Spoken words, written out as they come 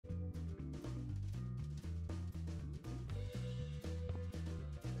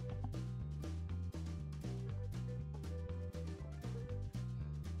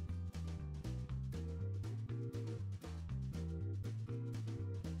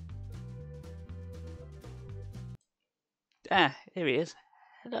Ah, here he is.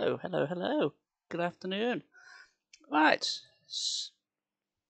 Hello, hello, hello. Good afternoon. Right.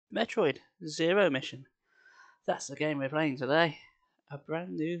 Metroid Zero Mission. That's the game we're playing today. A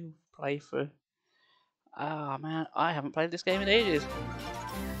brand new playthrough. Ah, man, I haven't played this game in ages.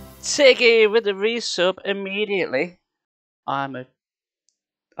 Tiggy with the resub immediately. I'm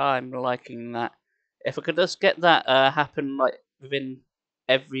liking that. If I could just get that happen like within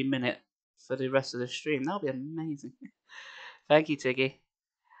every minute for the rest of the stream, that would be amazing. Thank you, Tiggy.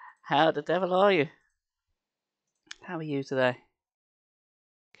 How the devil are you? How are you today?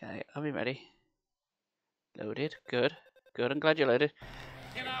 Okay, are we ready? Loaded. Good. Good. I'm glad you loaded.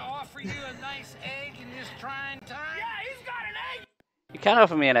 Can I offer you a nice egg in this trying time? Yeah, he's got an egg! You can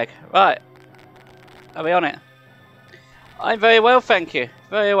offer me an egg. Right. Are we on it? I'm very well, thank you.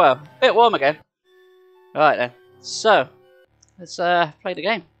 Very well. Bit warm again. Right then. So, let's play the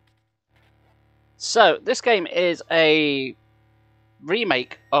game. So, this game is a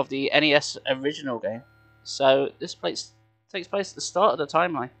remake of the NES original game. So, this takes place at the start of the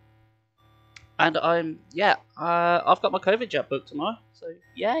timeline. And I've got my COVID jab booked tomorrow, so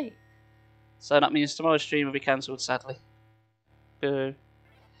yay! So that means tomorrow's stream will be cancelled, sadly. Boo.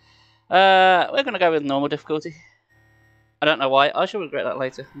 We're gonna go with normal difficulty. I don't know why. I shall regret that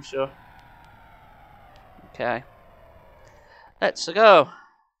later, I'm sure. Okay. Let's go.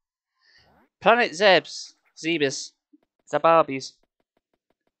 Planet Zebes. Zabarbis.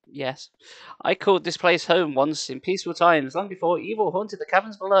 Yes. I called this place home once in peaceful times, long before evil haunted the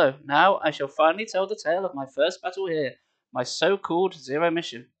caverns below. Now I shall finally tell the tale of my first battle here, my so-called Zero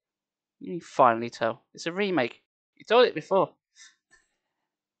Mission. You finally tell. It's a remake. You told it before.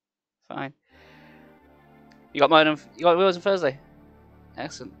 Fine. You got wheels on Thursday.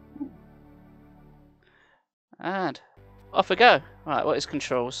 Excellent. And off we go. Right, what is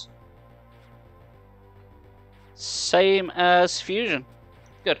controls? Same as Fusion.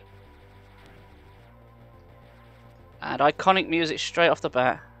 Good. And iconic music straight off the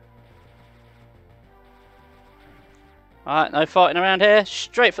bat. Alright, no fighting around here.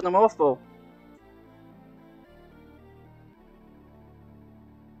 Straight for the morph ball.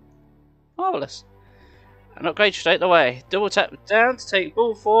 Marvellous. An upgrade straight away. Double tap down to take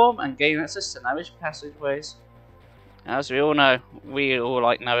ball form and gain access to narrow passageways. As we all know, we all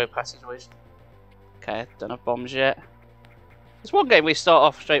like narrow passageways. Okay, don't have bombs yet. There's one game we start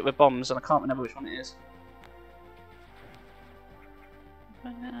off straight with bombs and I can't remember which one it is.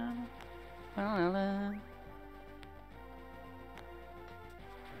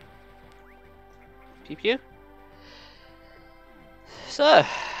 Pew pew. So,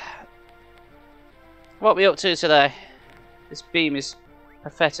 what are we up to today? This beam is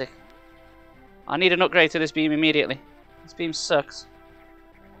pathetic. I need an upgrade to this beam immediately. This beam sucks.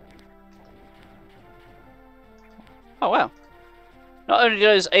 Oh wow. Not only do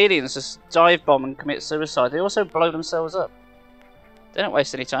those aliens just dive bomb and commit suicide, they also blow themselves up. They don't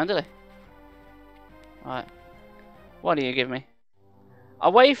waste any time, do they? Right. What do you give me? A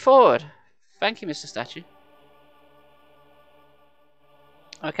way forward. Thank you, Mr. Statue.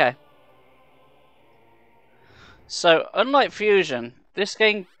 Okay. So, unlike Fusion, this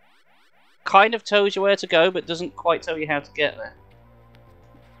game kind of tells you where to go, but doesn't quite tell you how to get there.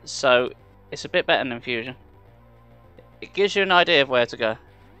 So, it's a bit better than Fusion. It gives you an idea of where to go,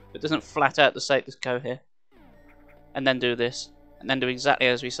 but doesn't flat out to say just go here, and then do this, and then do exactly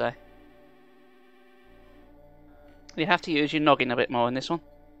as we say. You have to use your noggin a bit more in this one,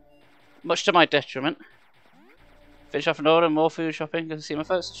 much to my detriment. Finish off an order, more food shopping, go to see my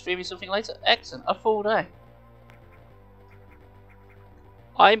folks, streaming something later. Excellent, a full day.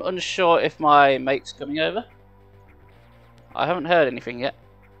 I'm unsure if my mate's coming over. I haven't heard anything yet,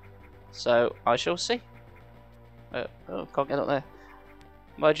 so I shall see. Oh, can't get up there.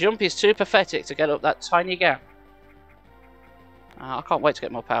 My jump is too pathetic to get up that tiny gap. I can't wait to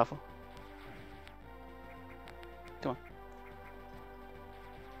get more powerful. Come on.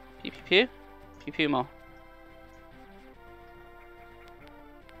 Pew pew pew. Pew pew more.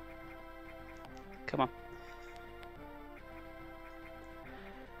 Come on.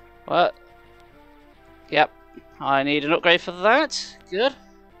 What? Yep. I need an upgrade for that. Good.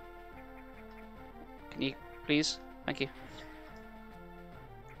 Can you please? Thank you.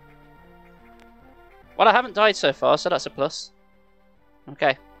 Well, I haven't died so far, so that's a plus.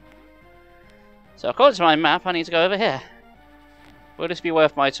 Okay. So according to my map, I need to go over here. Will this be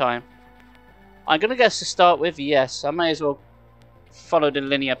worth my time? I'm going to guess to start with yes. I may as well follow the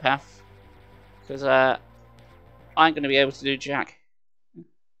linear path. Because I ain't going to be able to do jack.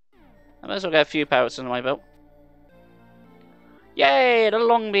 I might as well get a few parrots under my belt. Yay! The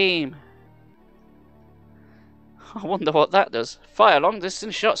long beam! I wonder what that does. Fire long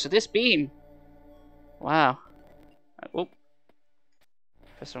distance shots with this beam. Wow. Oh.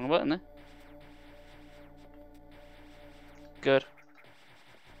 Press the wrong button there. Good.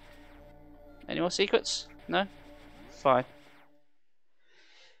 Any more secrets? No? Fine.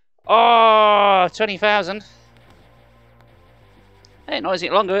 Oh, 20,000. Hey, not as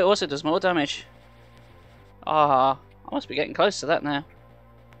it longer, it also does more damage. Ah, I must be getting close to that now.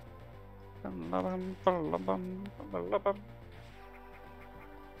 Do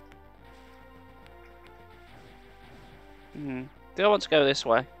I want to go this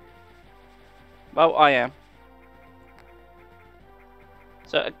way? Well, I am.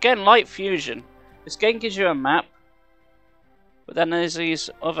 So again, light fusion. This game gives you a map, but then there's these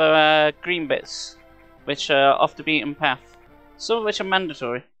other green bits, which are off the beaten path. Some of which are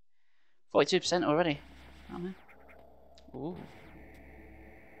mandatory. 42% already. Oh, man. Ooh.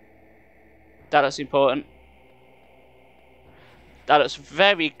 That looks important. That looks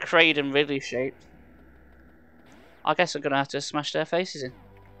very Kraid and Ridley shaped. I guess I'm gonna have to smash their faces in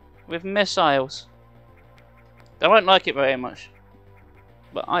with missiles. They won't like it very much,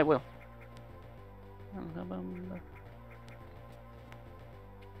 but I will.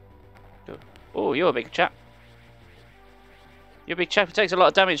 Oh, you're a big chap. You're a big chap who takes a lot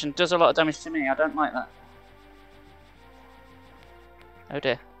of damage and does a lot of damage to me. I don't like that. Oh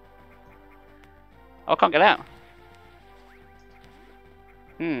dear. Oh, I can't get out.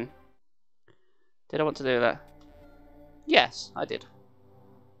 Did I want to do that? Yes, I did.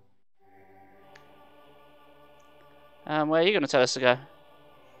 Where are you going to tell us to go?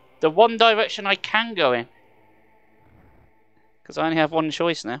 The one direction I can go in. Because I only have one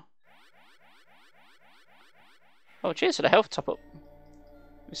choice now. Oh, cheers for the health top up,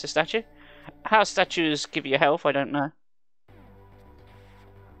 Mr. Statue. How statues give you health, I don't know.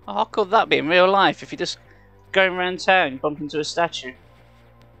 Oh, how could that be in real life if you're just going around town, bump into a statue,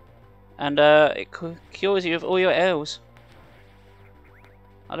 and it cures you of all your ails?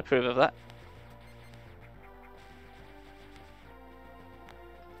 I'd approve of that.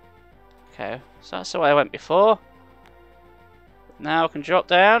 Okay, so that's the way I went before. Now I can drop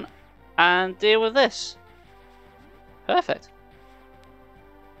down and deal with this. Perfect.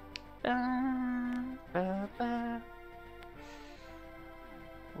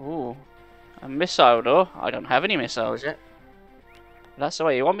 Ooh, a missile door. I don't have any missiles yet. That's the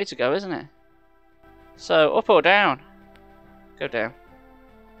way you want me to go, isn't it? So, up or down? Go down.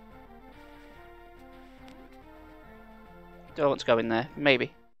 Do I want to go in there?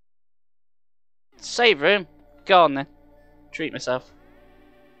 Maybe. Save room. Go on then. Treat myself.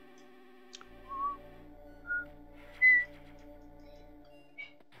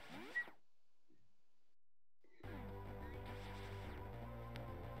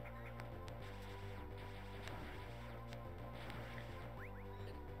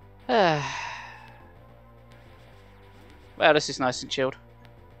 Well, this is nice and chilled.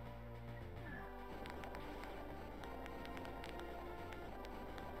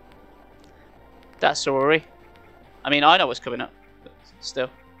 That's sorry. I mean, I know what's coming up, but still.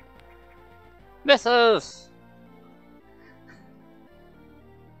 Mythos!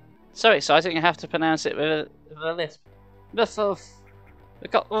 So exciting, you have to pronounce it with a lisp. Mythos! We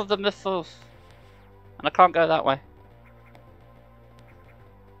got all the mythos! And I can't go that way.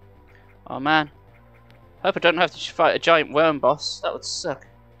 Oh man. Hope I don't have to fight a giant worm boss. That would suck.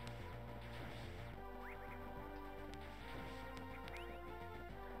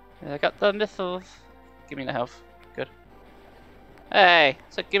 I got the mythos. Give me the health. Good. Hey!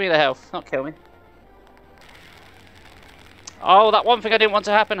 So give me the health, not kill me. Oh, that one thing I didn't want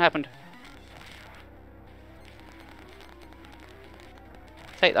to happen happened.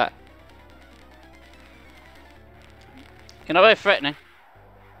 Take that. You're not very threatening.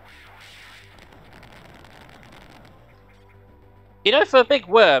 You know, for a big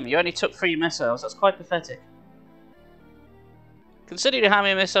worm, you only took 3 missiles. That's quite pathetic. Considering how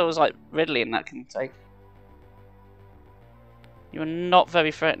many missiles like Ridley and that can take. You are not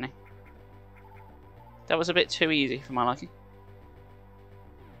very threatening. That was a bit too easy for my liking.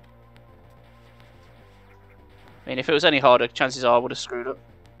 I mean, if it was any harder, chances are I would have screwed up.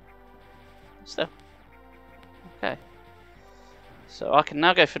 Still. Okay. So I can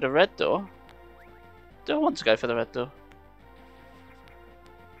now go for the red door. Do I want to go for the red door?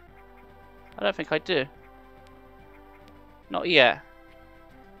 I don't think I do. Not yet.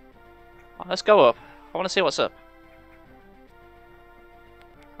 Let's go up. I want to see what's up.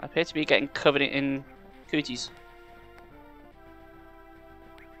 I appear to be getting covered in cooties.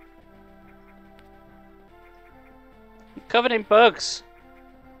 I'm covered in bugs.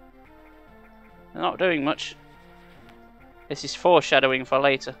 They're not doing much. This is foreshadowing for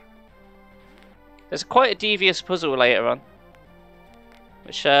later. There's quite a devious puzzle later on,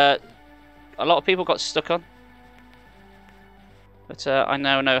 which a lot of people got stuck on. But I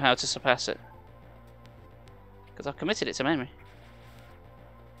now know how to surpass it. Because I've committed it to memory.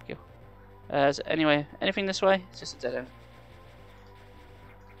 Anyway, anything this way? It's just a dead end.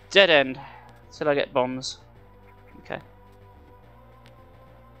 Dead end. Till I get bombs. Okay.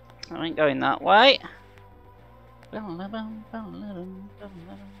 I ain't going that way.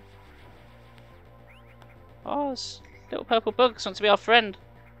 Oh, it's little purple bugs want to be our friend.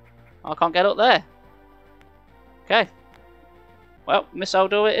 I can't get up there. Okay. Well, missile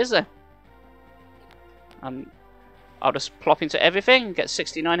door it is then. I'll just plop into everything and get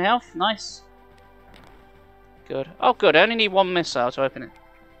 69 health. Nice. Good. Oh, good. I only need one missile to open it.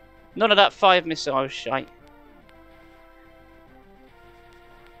 None of that 5 missile shite.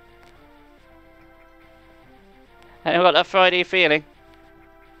 I've got that Friday feeling.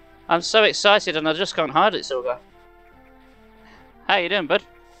 I'm so excited and I just can't hide it, Silver. How you doing, bud?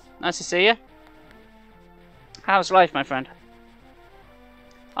 Nice to see you. How's life, my friend?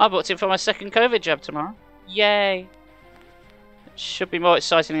 I booked in for my second COVID jab tomorrow. Yay! It should be more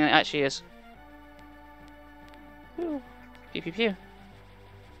exciting than it actually is. Ooh. Pew pew pew.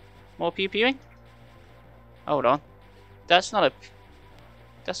 More pew pewing? Hold on. That's not a...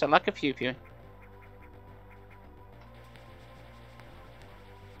 That's a lack of pew pewing.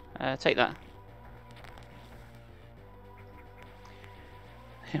 Take that.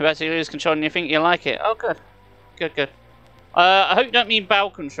 You're about to lose control and you think you like it. Oh, good. Good, good. I hope you don't mean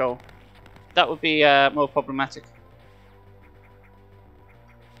bowel control. That would be more problematic.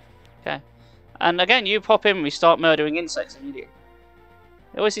 Okay. And again, you pop in and we start murdering insects immediately.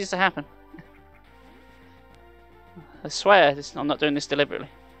 It always seems to happen. I swear, I'm not doing this deliberately.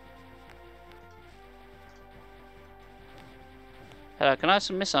 Hello, can I have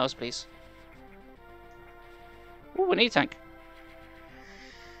some missiles, please? Ooh, an E-tank.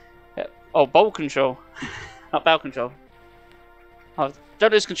 Yeah. Oh, bowl control. Not bowel control. Oh,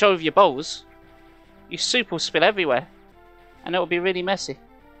 don't lose control of your bowls. Your soup will spill everywhere. And it will be really messy.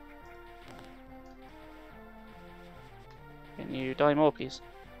 Can you die more, please?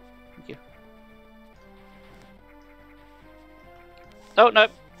 Thank you. Oh, no,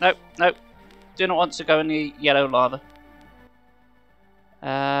 no, no. Do not want to go in the yellow lava.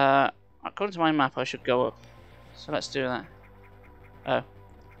 According to my map, I should go up. So let's do that. Oh.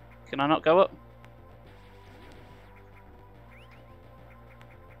 Can I not go up?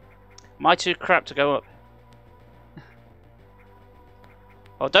 Am I too crap to go up?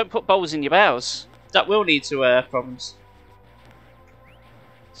 Oh, don't put bowls in your bows. That will lead to problems.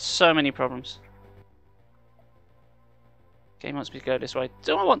 So many problems. Game wants me to go this way.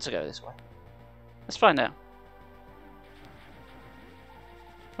 Do I want to go this way? Let's find out.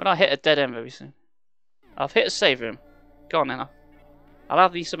 When I hit a dead end very soon. I've hit a save room. Go on then. I'll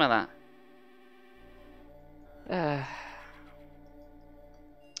have you some of that.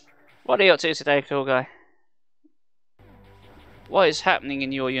 What are you up to today, cool guy? What is happening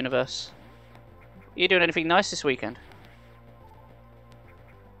in your universe? Are you doing anything nice this weekend?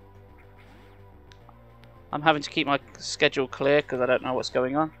 I'm having to keep my schedule clear because I don't know what's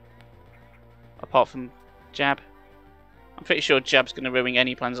going on. Apart from Jab. I'm pretty sure Jab's going to ruin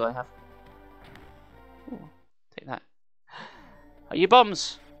any plans I have. Ooh, take that. Are you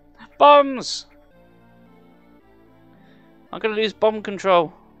bombs? Bombs! I'm going to lose bomb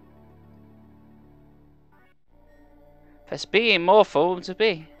control. Press B in more form to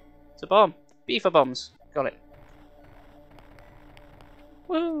B. To bomb. B for bombs. Got it.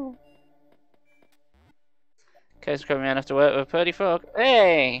 Woo! Coast coming around after work with a Purdy Frog.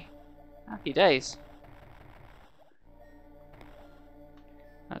 Hey! Happy days.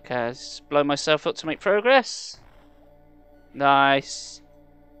 Okay, let's blow myself up to make progress. Nice.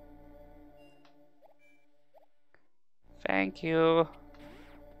 Thank you.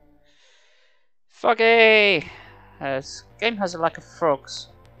 Froggy! This game has a lack of frogs.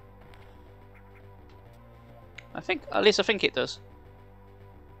 At least I think it does.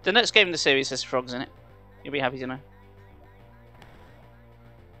 The next game in the series has frogs in it. You'll be happy to know.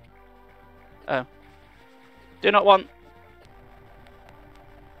 Oh. Do not want.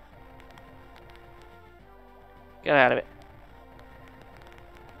 Get out of it.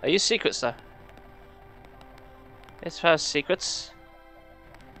 Are you secrets though? This has secrets.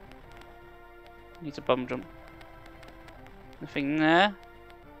 Need to bomb jump. Nothing there.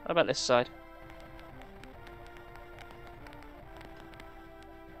 What about this side?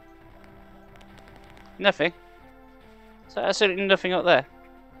 Nothing. So absolutely nothing up there.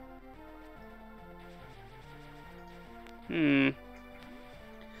 Fair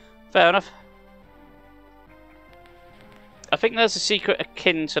enough. I think there's a secret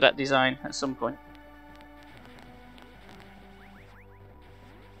akin to that design at some point.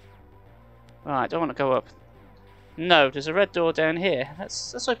 Right, I don't want to go up. No, there's a red door down here.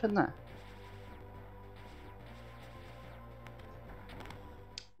 Let's open that.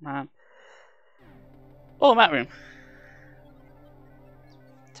 Man. Oh, map room.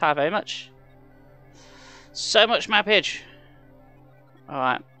 Tie very much. So much mappage.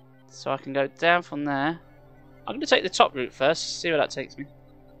 Alright, so I can go down from there. I'm going to take the top route first, see where that takes me.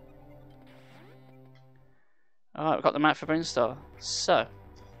 Alright, we've got the map for Brinstar. So,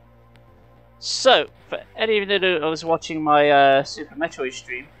 for any of you who was watching my Super Metroid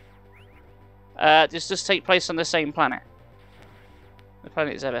stream, this does take place on the same planet. The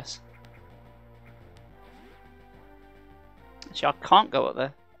planet is Zebes. Actually, I can't go up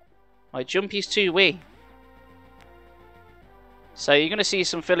there. My jumpy's too wee. So you're going to see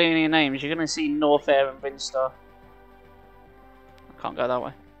some filling in your names. You're going to see Norfair and Brinstar. I can't go that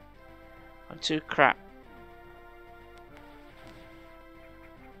way. I'm too crap.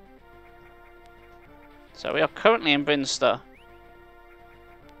 So we are currently in Brinstar.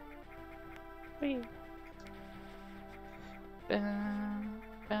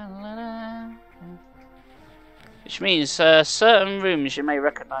 Which means certain rooms you may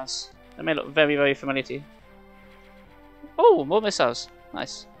recognise. They may look very, very familiar to you. Oh, more missiles.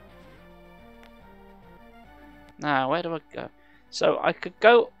 Nice. Now, where do I go? So I could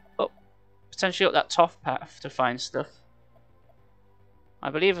go up, potentially up that top path to find stuff. I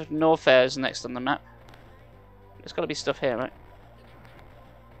believe Norfair is next on the map. There's got to be stuff here, right?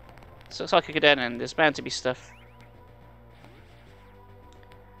 So looks like a good end. There's bound to be stuff.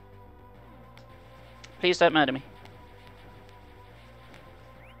 Please don't murder me.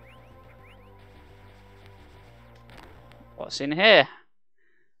 What's in here?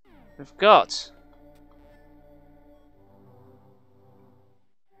 We've got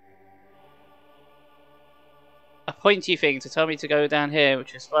a pointy thing to tell me to go down here,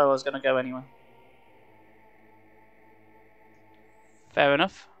 which is where I was going to go anyway. Fair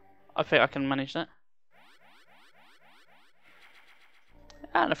enough. I think I can manage that.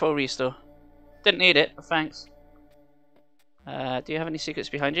 And a full restore. Didn't need it, but thanks. Do you have any secrets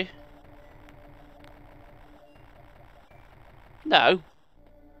behind you? No.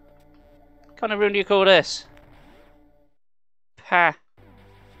 What kind of room do you call this? Pa.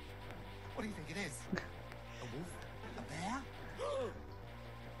 What do you think it is? A wolf?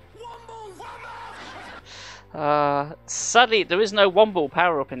 A bear? Sadly, there is no Womble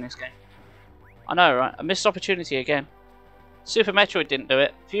power-up in this game. I know, right? A missed opportunity again. Super Metroid didn't do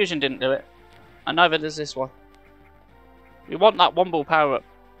it. Fusion didn't do it. And neither does this one. We want that Womble power-up.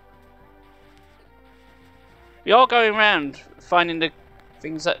 We are going around finding the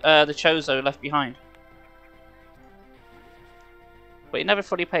things that the Chozo left behind. But it never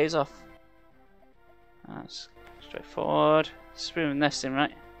fully pays off. That's straightforward. Smooth nesting,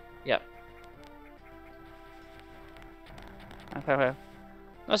 right? Yep. Okay, well.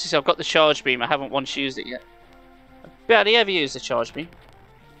 Notice see, I've got the charge beam. I haven't once used it yet. I've barely ever used the charge beam.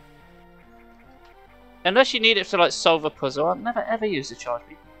 Unless you need it to like solve a puzzle, I've never ever used the charge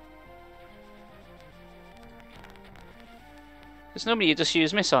beam. Because normally you just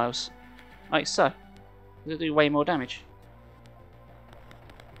use missiles, like so. They do way more damage.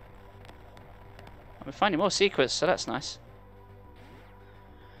 I'm finding more secrets, so that's nice.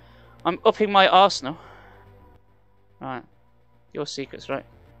 I'm upping my arsenal. Right, your secrets, right?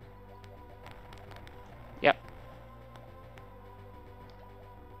 Yep.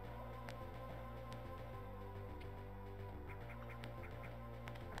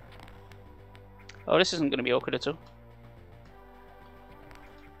 Oh, this isn't going to be awkward at all.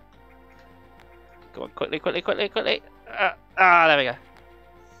 Go on, quickly, quickly, quickly, quickly. There we go.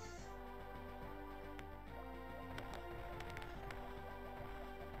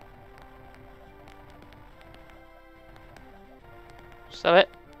 Is that it?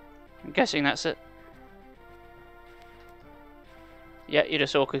 I'm guessing that's it. Yeah, you're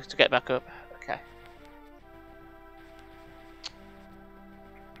just awkward to get back up. Okay.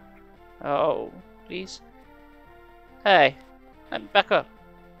 Oh, please. Hey, let me back up.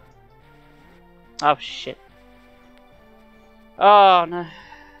 Oh shit. Oh no.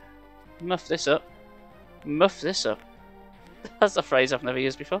 Muff this up. Muff this up. That's a phrase I've never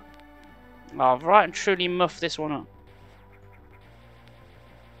used before. Oh, right and truly muff this one up.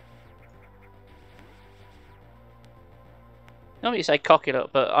 Normally you say cock it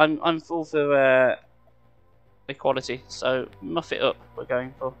up, but I'm full for equality, so muff it up we're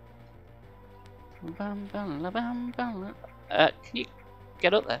going for. Can you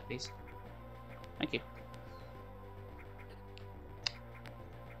get up there, please? Thank you.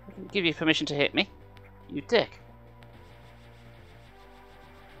 I didn't give you permission to hit me, you dick.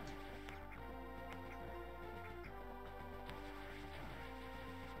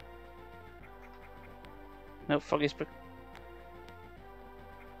 No, Froggy's.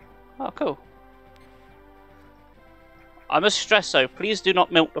 Oh, cool. I must stress though, please do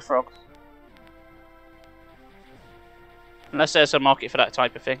not milk the frogs. Unless there's a market for that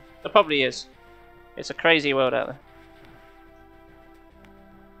type of thing. There probably is. It's a crazy world out there.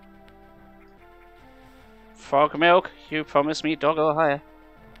 Frog milk, you promised me dog or higher.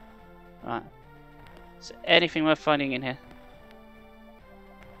 Right. Is there anything worth finding in here?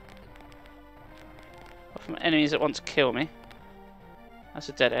 Apart from enemies that want to kill me. That's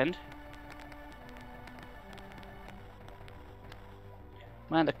a dead end.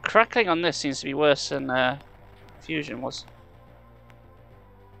 Man, the crackling on this seems to be worse than Fusion was.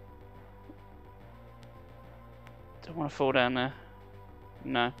 Don't want to fall down there.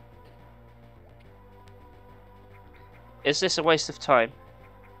 No. Is this a waste of time?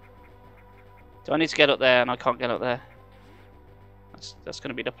 Do I need to get up there and I can't get up there? That's going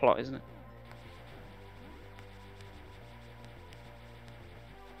to be the plot, isn't it?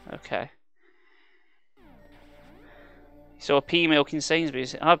 Okay. You saw a pea milk in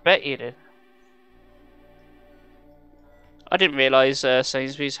Sainsbury's. I bet you did. I didn't realise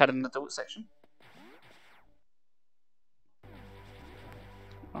Sainsbury's had an adult section.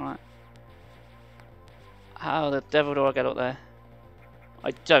 Alright. How the devil do I get up there?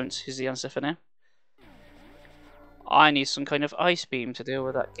 I don't, is the answer for now. I need some kind of ice beam to deal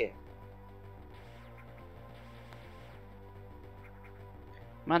with that gear.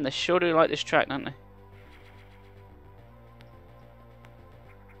 Man, they sure do like this track, don't they?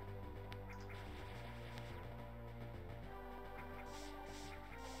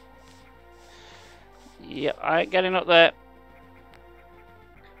 Yep, I ain't getting up there.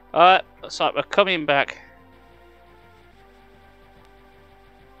 Alright, looks like we're coming back.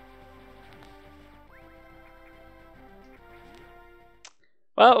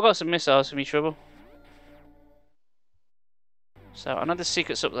 Well, I've got some missiles for me trouble. So, another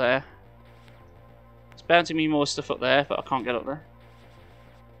secret's up there. There's bound to be more stuff up there, but I can't get up there.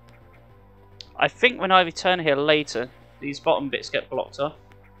 I think when I return here later, these bottom bits get blocked off.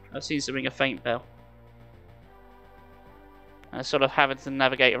 That seems to ring a faint bell. I sort of having to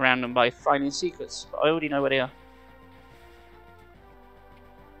navigate around them by finding secrets, but I already know where they are.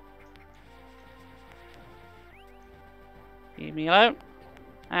 Leave me alone.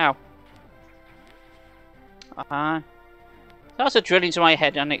 Ow. That's a drill into my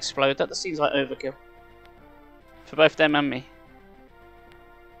head and explode. That seems like overkill. For both them and me.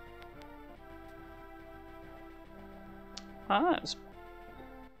 Well,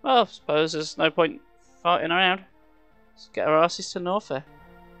 I suppose there's no point fighting around. Let's get our asses to Norfair.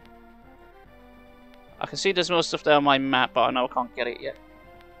 I can see there's more stuff there on my map, but I know I can't get it yet.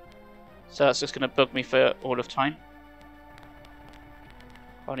 So that's just going to bug me for all of time.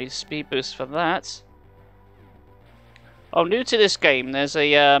 I need a speed boost for that. Oh, new to this game, there's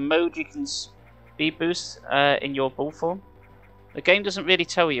a mode you can speed boost in your bull form. The game doesn't really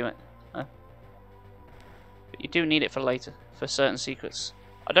tell you it. But you do need it for later, for certain secrets.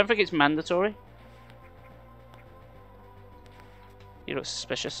 I don't think it's mandatory. You look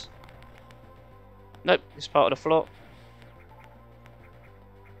suspicious. Nope, it's part of the floor.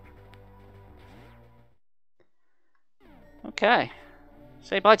 Okay.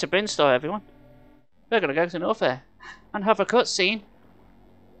 Say bye to Brinstar, everyone. We're gonna go to Norfair and have a cutscene.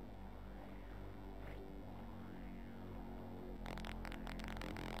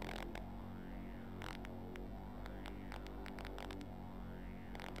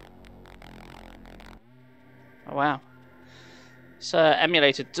 Oh wow. This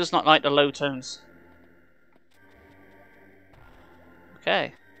emulator does not like the low tones.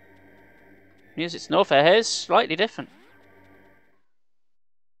 Okay. Music's Norfair here is slightly different.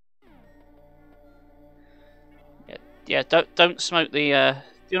 Yeah, don't smoke the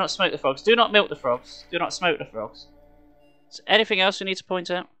do not smoke the frogs. Do not milk the frogs. Do not smoke the frogs. Is there anything else we need to point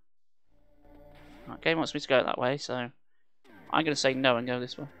out? Right, game wants me to go that way, so I'm gonna say no and go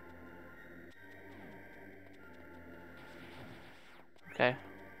this way. Okay.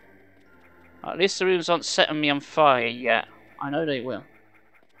 At least the rooms aren't setting me on fire yet. I know they will.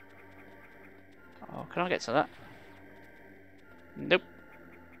 Oh, can I get to that? Nope.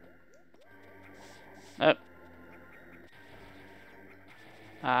 Nope.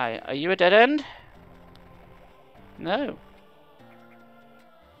 Are you a dead end? No.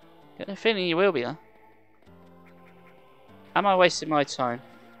 Get the feeling you will be, though. Am I wasting my time?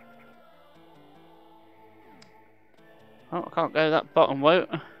 Oh, I can't go that bottom route.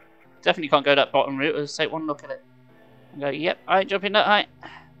 Definitely can't go that bottom route. Let's take one look at it. And go, yep, I ain't jumping that height.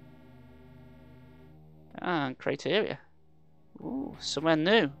 Ah, and criteria. Ooh, somewhere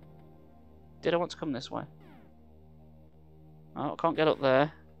new. Did I want to come this way? Oh, I can't get up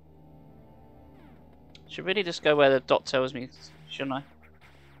there. Should really just go where the dot tells me, shouldn't I?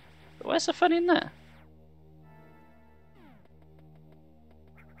 But where's the fun in there?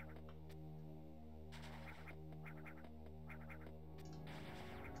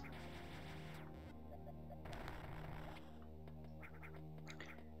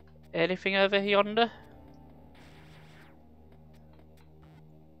 Anything over yonder?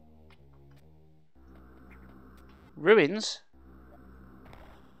 Ruins?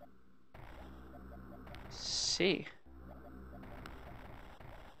 See.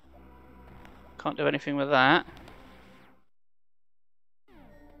 Can't do anything with that.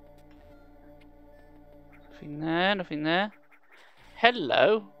 Nothing there, nothing there.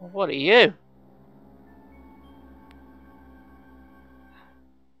 Hello, what are you?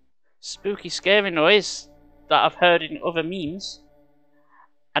 Spooky, scary noise that I've heard in other memes.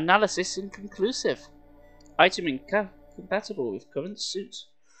 Analysis inconclusive. Item incompatible with current suit.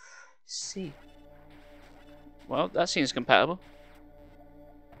 See. Well, that seems compatible.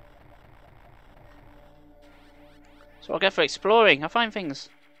 So I'll get for exploring. I find things.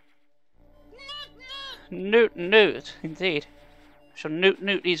 Newt, newt, indeed. I shall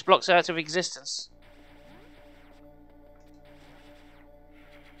newt these blocks out of existence.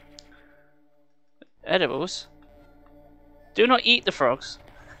 Edibles? Do not eat the frogs.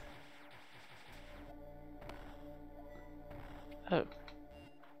 Oh.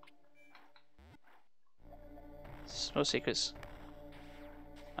 Small secrets.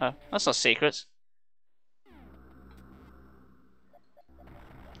 Oh, that's not secrets.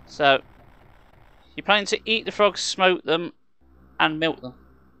 So, you're planning to eat the frogs, smoke them, and milk them.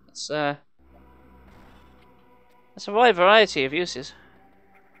 That's a wide variety of uses.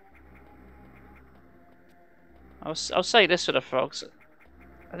 I'll say this for the frogs.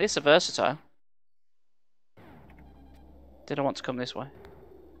 At least they're versatile. Did I want to come this way?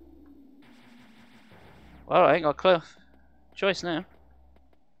 Well, I ain't got a clue. Choice now.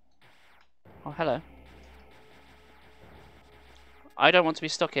 Oh, hello. I don't want to be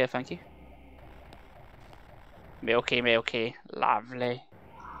stuck here, thank you. Milky, milky. Lovely.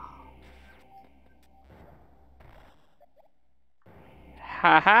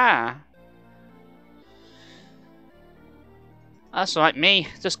 Haha. That's like me.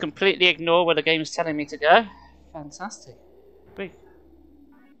 Just completely ignore where the game's telling me to go. Fantastic. Big.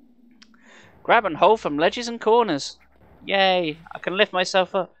 Grab and hold from ledges and corners. Yay. I can lift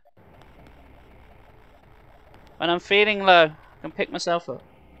myself up. When I'm feeling low, I can pick myself up.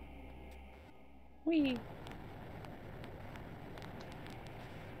 Whee.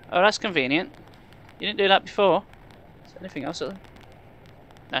 Oh, that's convenient. You didn't do that before. Is there anything else?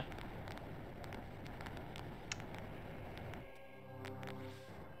 No.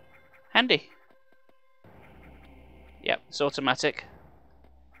 Handy. Yep, it's automatic.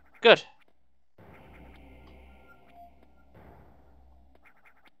 Good.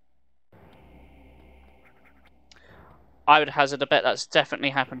 I would hazard a bet that's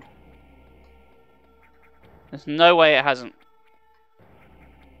definitely happened. There's no way it hasn't.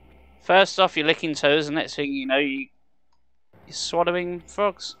 First off, you're licking toes, and next thing you know, you're swallowing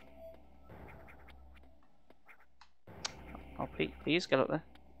frogs. Oh, please get up there.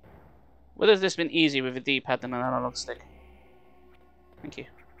 Would have this been easier with a D-pad than an analog stick? Thank you.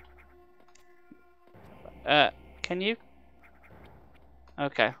 Can you?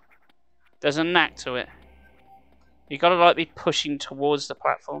 Okay. There's a knack to it. You gotta like be pushing towards the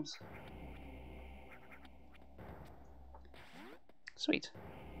platforms. Sweet.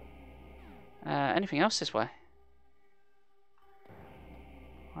 Anything else this way?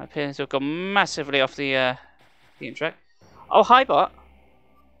 I appear to have gone massively off the track. Oh, hi, bot.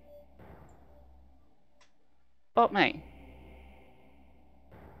 Bot, mate.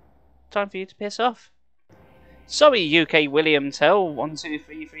 Time for you to piss off. Sorry, UK William Tell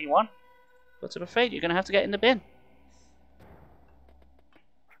 12331, but I'm afraid you're going to have to get in the bin.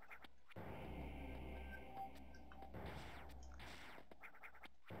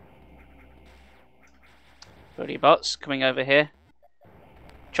 Bloody bots coming over here,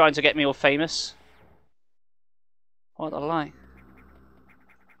 trying to get me all famous. What a lie.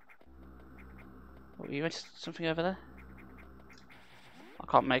 What were you into? Something over there? I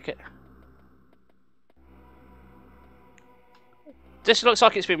can't make it. This looks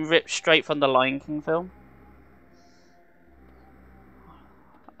like it's been ripped straight from the Lion King film.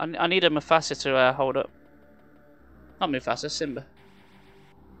 I need a Mufasa to hold up. Not Mufasa, Simba.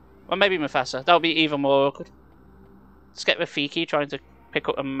 Or maybe Mufasa. That would be even more awkward. Let's get Rafiki trying to pick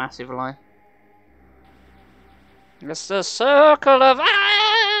up a massive lion. It's the circle of...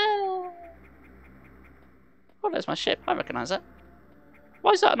 Oh, there's my ship. I recognise that.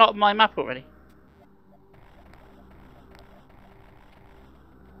 Why is that not on my map already?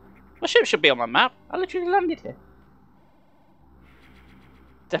 My ship should be on my map. I literally landed here.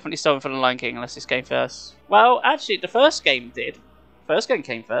 Definitely stolen from the Lion King unless this came first. Well, actually, the first game did. First game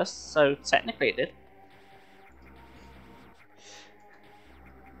came first, so technically it did.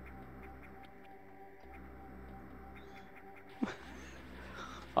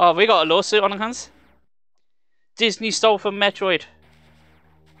 Oh, we got a lawsuit on our hands. Disney stole from Metroid.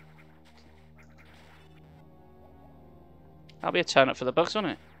 That'll be a turn up for the bugs, won't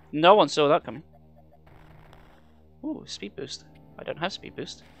it? No one saw that coming. Ooh, speed boost. I don't have speed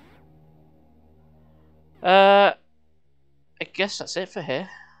boost. I guess that's it for here.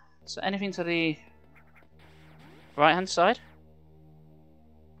 So anything to the right hand side?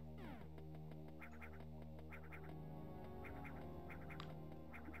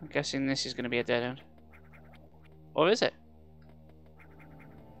 I'm guessing this is going to be a dead end. Or is it?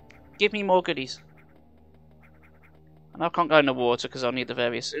 Give me more goodies. And I can't go in the water because I'll need the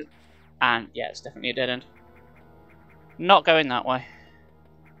various suit. And yeah, it's definitely a dead end. Not going that way.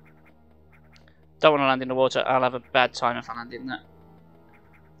 Don't want to land in the water. I'll have a bad time if I land in that.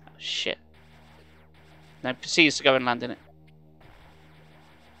 Oh, shit. Now proceeds to go and land in it.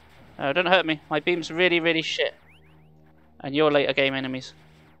 Oh, don't hurt me. My beam's really, really shit. And you're later game enemies.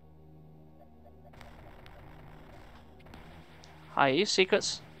 Hi, you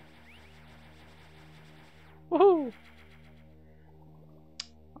secrets. Woohoo!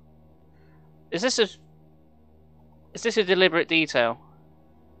 Is this a deliberate detail?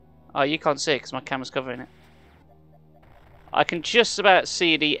 Oh, you can't see it because my camera's covering it. I can just about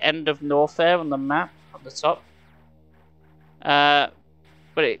see the end of Norfair on the map on the top. But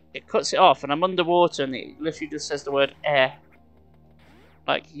it cuts it off and I'm underwater and it literally just says the word air.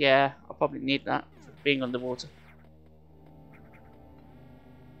 Like, yeah, I'll probably need that for being underwater.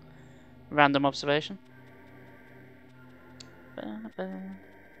 Random observation.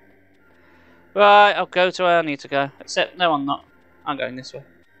 Right, I'll go to where I need to go. Except, no, I'm not. I'm going this way.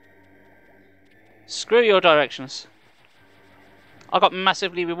 Screw your directions. I got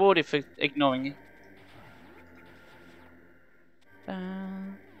massively rewarded for ignoring you.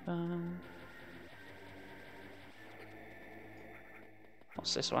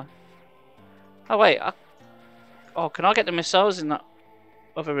 What's this one? Oh wait, oh, can I get the missiles in that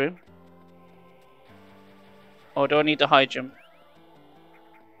other room? Or do I need the high jump?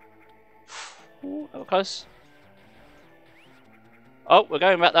 Ooh, that was close. Oh, we're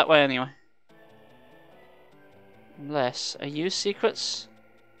going back that way anyway. Unless, are you secrets?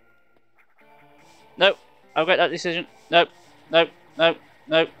 Nope, I'll get that decision. Nope, nope, nope,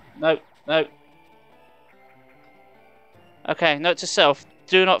 nope, nope, nope. Okay, note to self,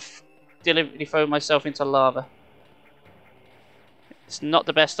 do not deliberately throw myself into lava. It's not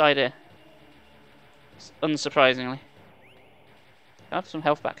the best idea. Unsurprisingly. I have some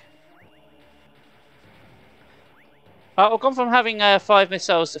health back. I've gone from having 5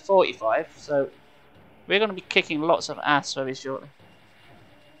 missiles to 45, so we're going to be kicking lots of ass very shortly.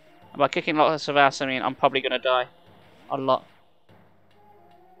 And by kicking lots of ass, I mean I'm probably going to die. A lot.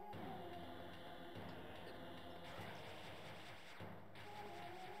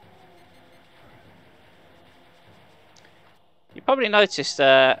 You probably noticed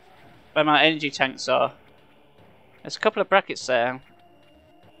where my energy tanks are. There's a couple of brackets there.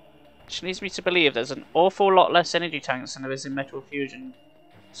 Which leads me to believe there's an awful lot less energy tanks than there is in Metroid Fusion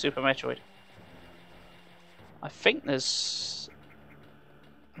Super Metroid. I think there's...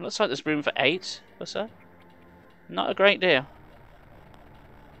 It looks like there's room for 8 or so. Not a great deal.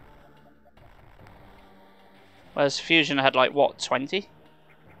 Whereas Fusion had like, what, 20?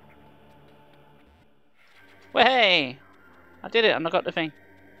 Well, hey! I did it and I got the thing.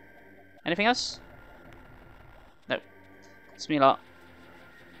 Anything else? No. It's me lot.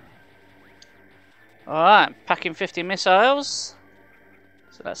 Alright, packing 50 missiles.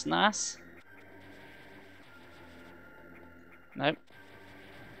 So that's nice. Nope.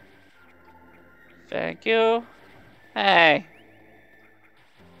 Thank you. Hey.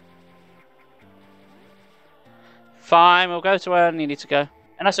 Fine, we'll go to where I needed to go.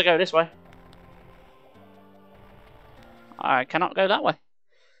 Unless I go this way. I cannot go that way.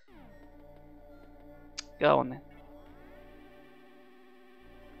 Go on then.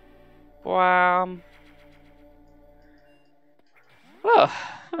 Wow. Oh,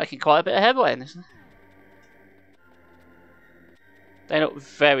 making quite a bit of headway in this. They look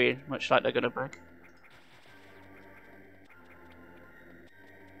very much like they're going to break.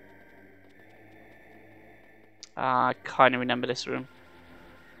 I kind of remember this room.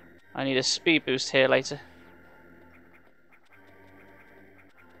 I need a speed boost here later.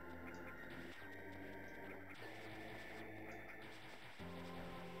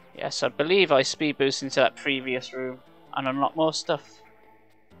 Yes, I believe I speed boost into that previous room and unlock more stuff.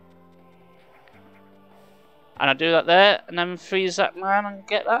 And I do that there, and then freeze that man and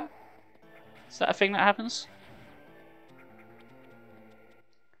get that? Is that a thing that happens?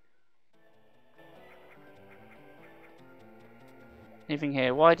 Anything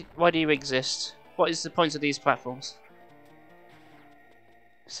here? Why do you exist? What is the point of these platforms?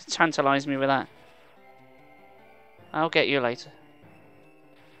 Just tantalise me with that. I'll get you later.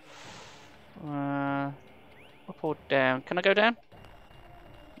 Up or down? Can I go down?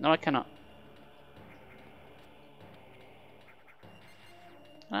 No, I cannot.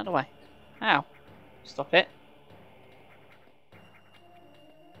 Out of the way. Ow. Stop it.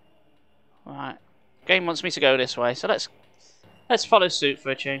 Right. Game wants me to go this way, so let's follow suit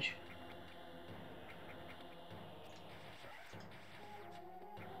for a change.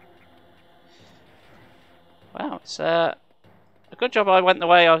 Wow, it's a good job I went the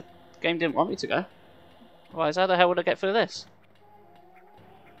way the game didn't want me to go. Otherwise, how the hell would I get through this?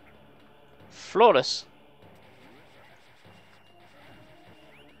 Flawless.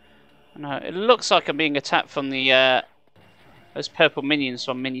 No, it looks like I'm being attacked from the those purple minions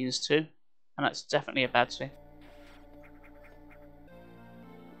from Minions 2, and that's definitely a bad thing.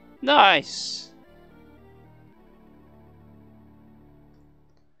 Nice.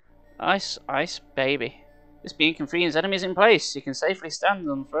 Ice, ice, baby. This beacon frees enemies in place. You can safely stand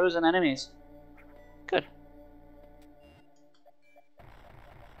on frozen enemies. Good.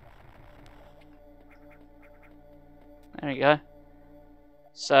 There we go.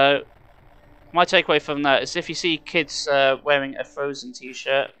 So, my takeaway from that is if you see kids wearing a Frozen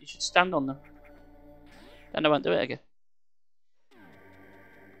t-shirt, you should stand on them. Then I won't do it again.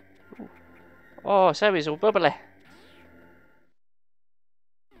 Ooh. Oh, so he's all bubbly.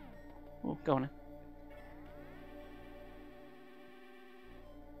 Oh, go on then.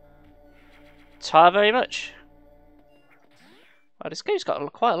 Tire very much. Wow, this game's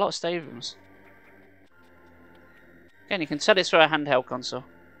got quite a lot of save rooms. Again, you can tell it's for a handheld console.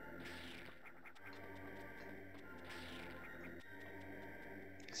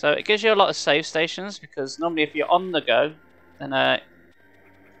 So it gives you a lot of save stations because normally if you're on the go, then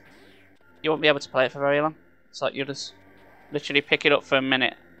you won't be able to play it for very long. It's like you'll just literally pick it up for a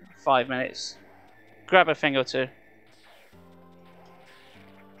minute, 5 minutes, grab a thing or two,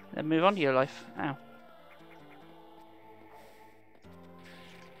 then move on to your life. Ow.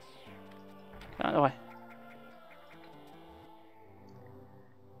 Get out of the way.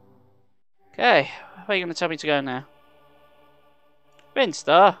 Okay, where are you going to tell me to go now?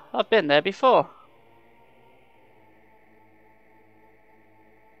 Rinstar? I've been there before.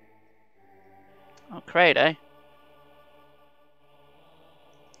 Oh, Kraid, eh?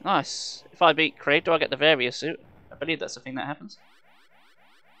 Nice. If I beat Kraid, do I get the Varia suit? I believe that's the thing that happens.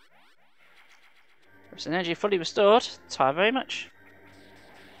 With energy fully restored, tire very much.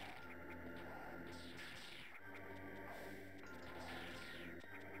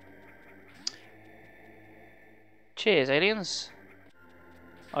 Cheers, aliens.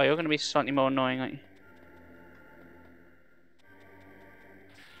 Oh, you're going to be slightly more annoying, aren't you?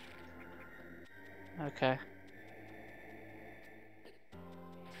 Okay.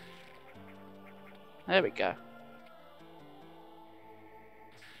 There we go.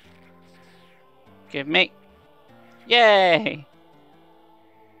 Give me. Yay!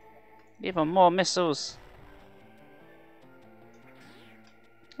 Even more missiles.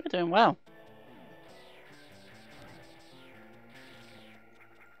 We're doing well.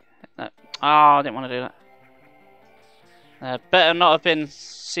 No. Oh, I didn't want to do that. Better not have been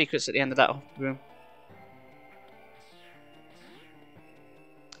secrets at the end of that room.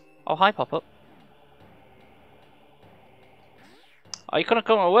 Oh, hi, pop-up. Oh, you couldn't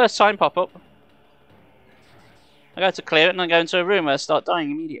come at a worse time, pop-up. I go to clear it and then go into a room where I start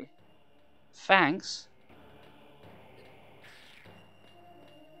dying immediately. Thanks.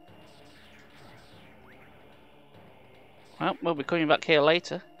 Well, we'll be coming back here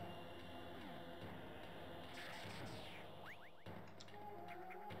later.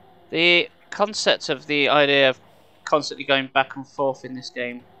 The concept of the idea of constantly going back and forth in this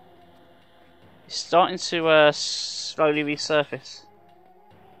game is starting to slowly resurface.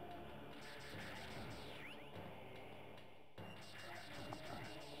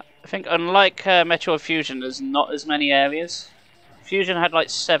 think unlike Metroid Fusion, there's not as many areas. Fusion had like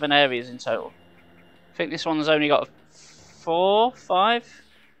 7 areas in total. I think this one's only got 4, 5.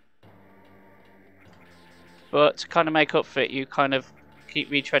 But to kind of make up for it, you kind of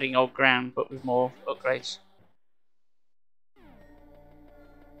keep retreading old ground, but with more upgrades.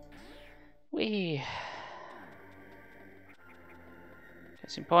 Whee!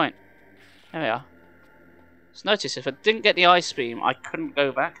 Guessing point. There we are. Just notice if I didn't get the ice beam, I couldn't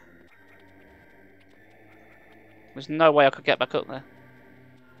go back. There's no way I could get back up there.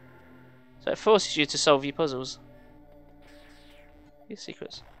 So it forces you to solve your puzzles. Your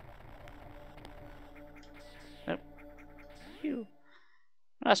secrets. Nope. Phew.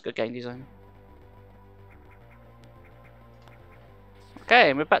 That's good game design.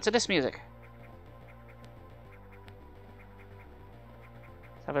 Okay, we're back to this music.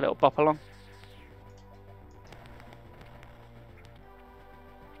 Let's have a little bop along.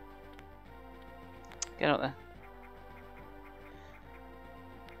 Get out there.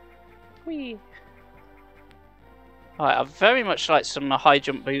 Whee! Alright, I'd very much like some high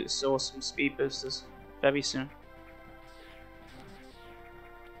jump boots or some speed boosters very soon.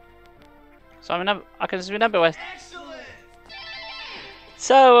 So I can just remember where. Excellent.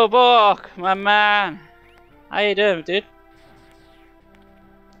 So, Bork, my man, how you doing, dude?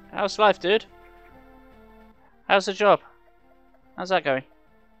 How's life, dude? How's the job? How's that going?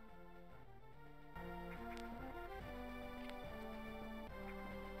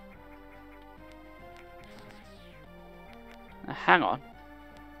 Now, hang on.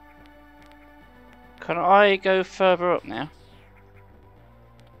 Can I go further up now?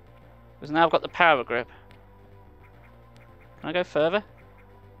 Because now I've got the power grip. Can I go further?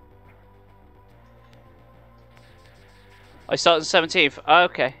 I start on the 17th.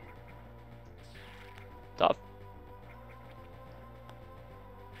 Okay. But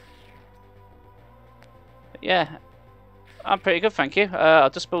yeah. I'm pretty good, thank you. I'll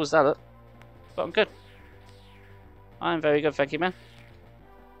just pause that up. But I'm good. I'm very good, thank you, man.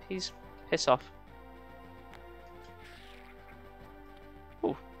 Please piss off.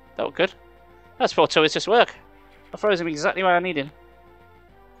 Ooh, that was good. That's fortuitous work. I froze him exactly where I needed.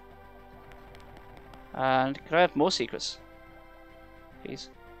 And can I have more secrets? Please.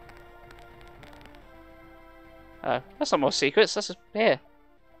 Oh, that's not more secrets, that's just here.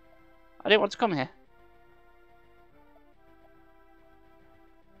 I didn't want to come here.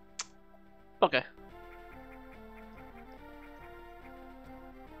 Okay.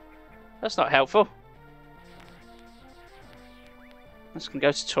 That's not helpful. This can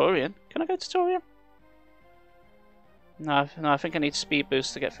go to Torian. Can I go to Torian? No, I think I need speed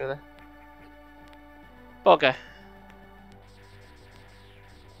boost to get through there. Bogger.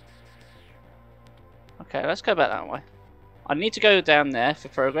 Okay, let's go back that way. I need to go down there for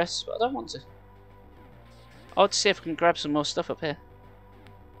progress, but I don't want to. I want to see if I can grab some more stuff up here.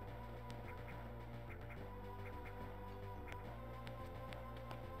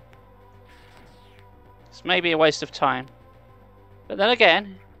 It's maybe a waste of time. But then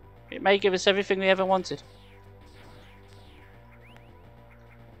again, it may give us everything we ever wanted.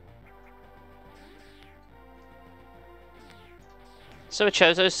 So a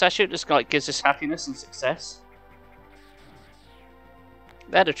Chozo statue just like gives us happiness and success.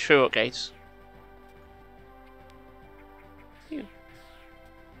 They're the true gates.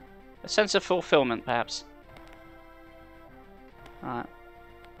 A sense of fulfillment, perhaps. Alright.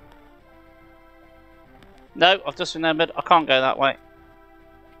 No, I've just remembered I can't go that way.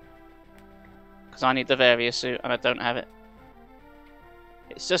 Because I need the Varia suit and I don't have it.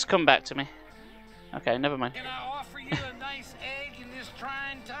 It's just come back to me. Okay, never mind. Can I offer you a nice egg in this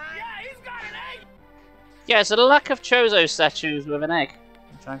trying time? Yeah, he's got an egg! Yeah, it's a lack of Chozo statues with an egg.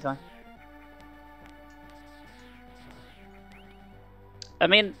 I'm trying to. I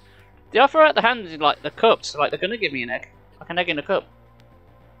mean, they offer out the hand like the cups, like they're gonna give me an egg. Like an egg in a cup.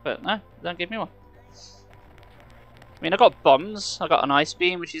 But no, they don't give me one. I mean, I got bombs, I got an ice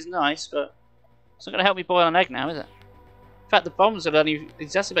beam, which is nice, but it's not going to help me boil an egg now, is it? In fact, the bombs will only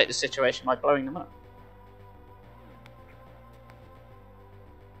exacerbate the situation by blowing them up.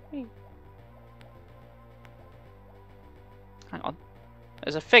 Hang on.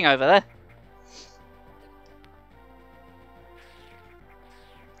 There's a thing over there.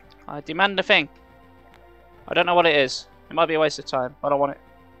 I demand a thing. I don't know what it is. It might be a waste of time, but I want it.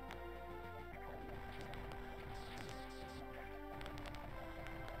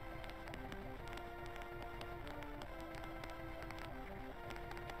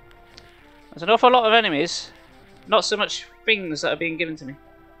 There's an awful lot of enemies, not so much things that are being given to me.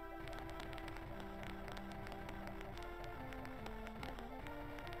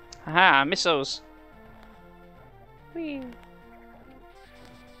 Aha, missiles. Whee.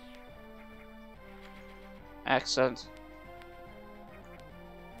 Excellent.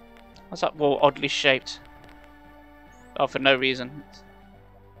 What's that wall oddly shaped? Oh, for no reason.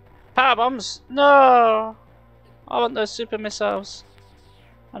 Power bombs? No! I want those super missiles.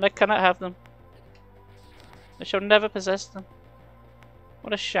 And I cannot have them. I shall never possess them.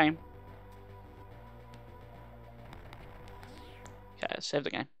 What a shame. Okay, let's save the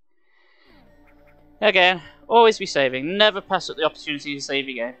game. Again, always be saving. Never pass up the opportunity to save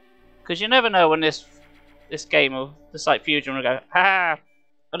your game. Because you never know when this game or this like Fusion will go, ha!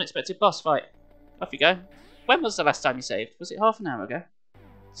 Unexpected boss fight. Off you go. When was the last time you saved? Was it half an hour ago?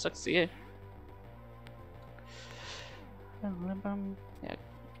 Sucks to you. Yeah,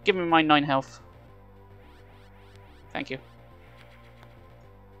 give me my 9 health. Thank you.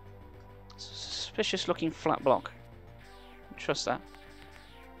 Suspicious looking flat block. Trust that.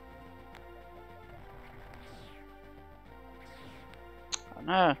 Oh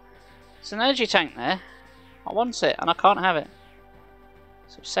no. It's an energy tank there. I want it and I can't have it.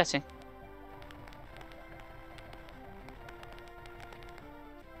 It's upsetting.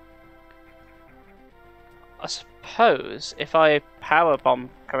 I suppose if I power bomb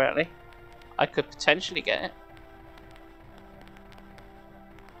correctly, I could potentially get it.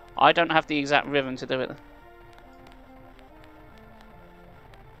 I don't have the exact rhythm to do it.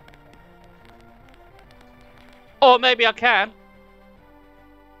 Or maybe I can.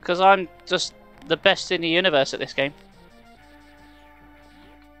 Because I'm just the best in the universe at this game.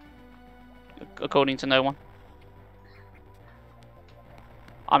 According to no one.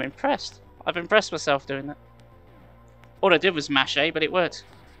 I'm impressed. I've impressed myself doing that. All I did was mash A, but it worked.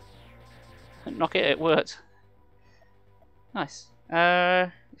 Knock it, it worked. Nice.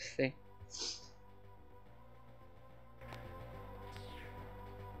 Let's see.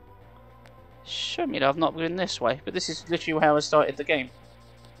 Show me that I've not been this way, but this is literally how I started the game.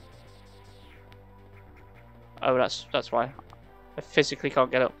 Oh, that's why. I physically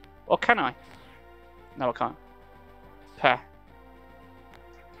can't get up. Or can I? No, I can't. Pah.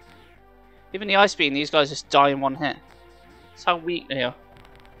 Even the ice beam, these guys just die in one hit. That's how weak they are.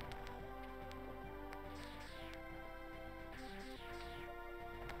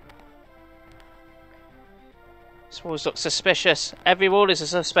 This walls look suspicious. Every wall is a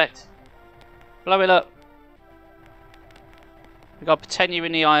suspect. Blow it up. We've got to pretend you're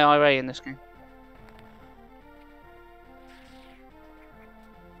in the IRA in this game.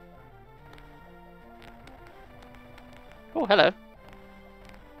 Oh, hello.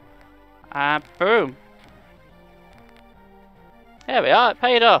 Boom. There we are, it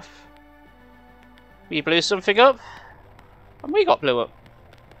paid off. We blew something up, and we got blew up.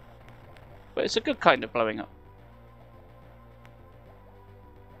 But it's a good kind of blowing up.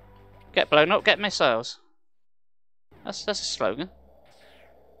 Get blown up, get missiles. That's a slogan.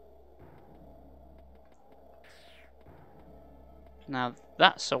 Now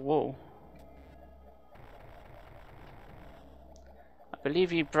that's a wall. I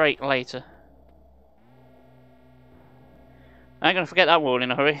believe you break later. I ain't gonna forget that wall in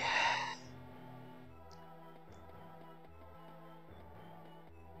a hurry.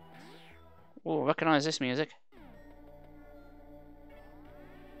 Oh, recognise this music.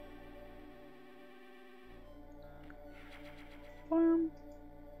 Hang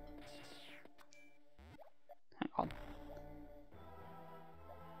on.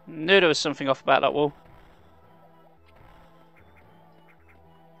 Knew there was something off about that wall.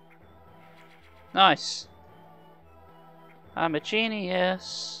 Nice. I'm a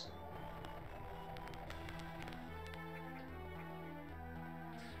genius.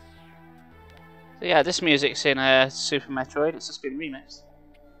 So yeah, this music's in Super Metroid. It's just been remixed.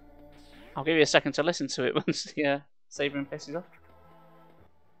 I'll give you a second to listen to it once the saving pisses off.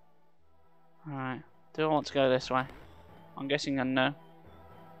 Alright, do I want to go this way? I'm guessing I know.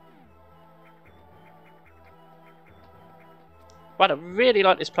 But I really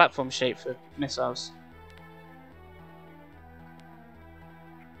like this platform shape for missiles.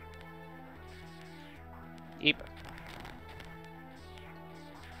 Yep.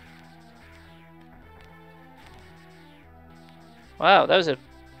 Wow, those are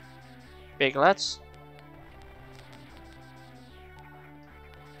big lads.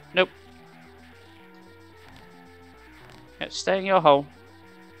 Nope. Yep, stay in your hole.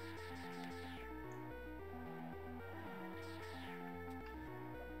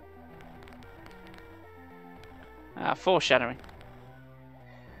 Foreshadowing.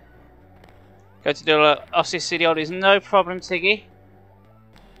 Go to the Ossie see the oldies, no problem, Tiggy.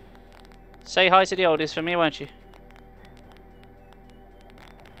 Say hi to the oldies for me, won't you?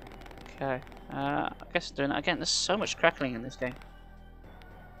 Okay. I guess doing that again. There's so much crackling in this game.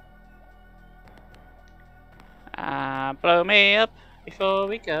 Blow me up before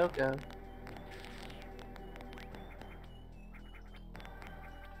we go.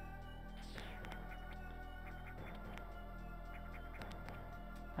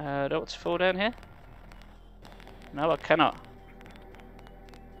 Do I want to fall down here? No, I cannot.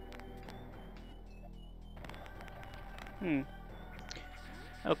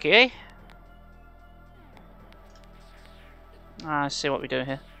 Okay. I see what we do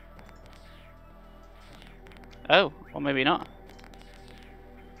here. Oh, or maybe not.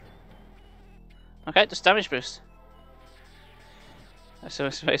 Okay, just damage boost. That's so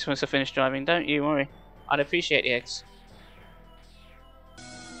space once I finish driving, don't you worry. I'd appreciate the eggs.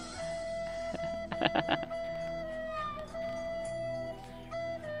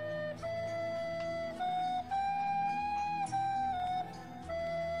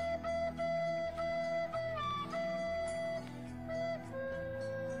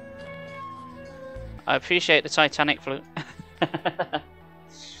 I appreciate the Titanic flute.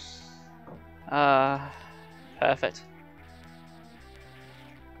 Perfect.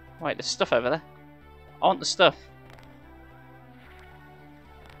 Wait, there's stuff over there. I want the stuff.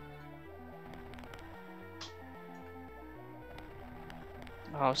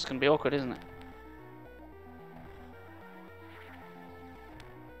 Oh, it's gonna be awkward, isn't it?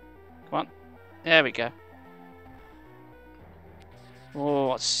 Come on. There we go. Oh,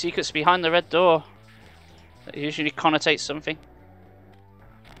 what's secrets behind the red door? That usually connotates something.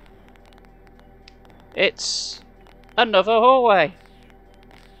 It's another hallway.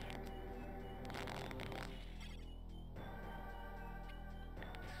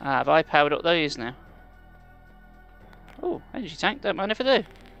 Have I powered up those now? Oh, energy tank, don't mind if I do.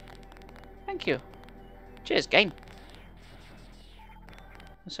 Thank you. Cheers, game.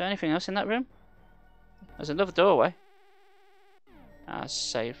 Is there anything else in that room? There's another doorway.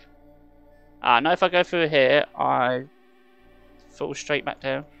 Save. Now if I go through here, I fall straight back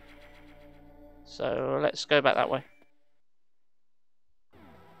down. So let's go back that way.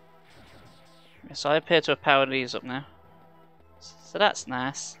 Yes, I appear to have powered these up now. So that's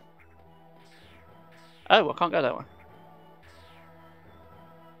nice. Oh, I can't go that way.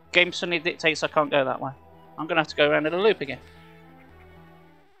 Game suddenly dictates I can't go that way. I'm going to have to go around in a loop again.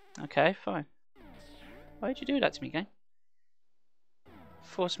 Okay, fine. Why did you do that to me, game?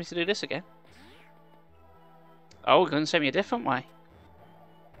 Force me to do this again? Oh, going to send me a different way.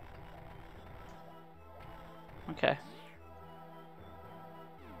 Okay.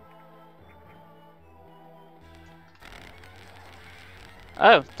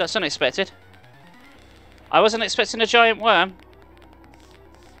 Oh, that's unexpected. I wasn't expecting a giant worm.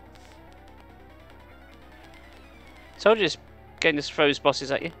 Told you this game just throws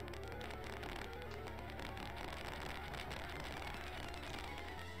bosses at you.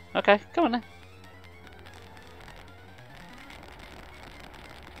 Okay, come on then.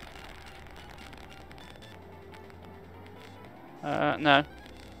 No.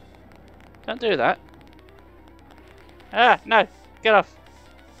 Don't do that. No. Get off.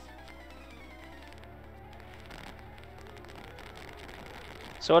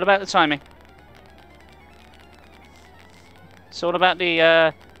 It's all about the timing. It's all about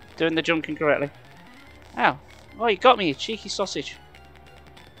the, doing the jumping correctly. Ow. Oh, you got me, you cheeky sausage.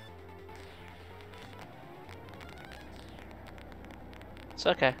 It's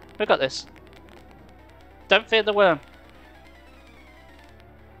okay. We got this. Don't fear the worm.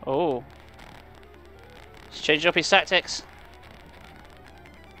 Oh. He's changed up his tactics.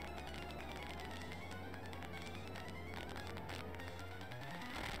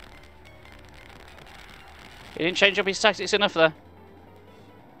 He didn't change up his tactics enough there.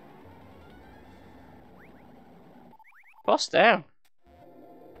 Boss down.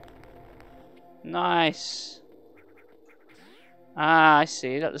 Nice. I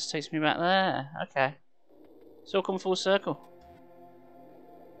see. That just takes me back there. Okay. It's all come full circle.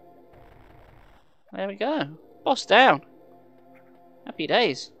 There we go. Boss down. Happy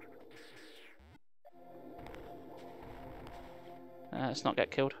days. Let's not get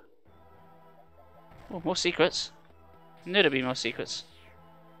killed. Oh, more secrets. I knew there'd be more secrets.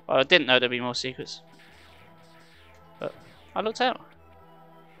 Well, I didn't know there'd be more secrets. But I looked out.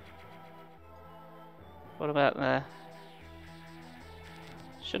 What about there?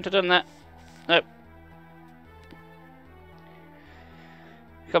 Shouldn't have done that. Nope.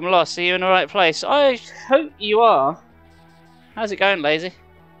 Come lost. Are you in the right place? I hope you are. How's it going, Lazy?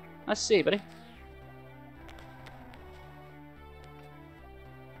 Nice to see you, buddy.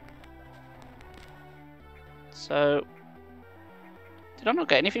 So, Did I not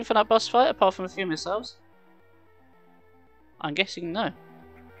get anything for that boss fight apart from a few missiles? I'm guessing no.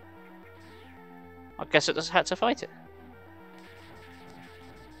 I guess I just had to fight it.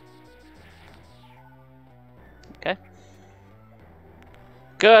 Okay.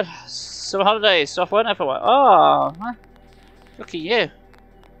 Good. Some holidays off weren't there for a while. Oh, man. Look at you.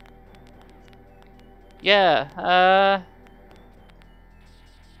 Yeah,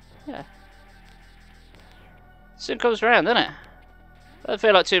 yeah. Soon comes around, doesn't it? I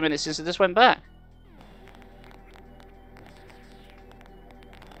feel like 2 minutes since I just went back.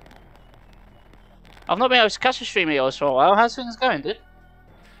 I've not been able to catch a stream of yours for a while. How's things going, dude?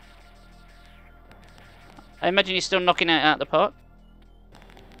 I imagine you're still knocking it out of the park.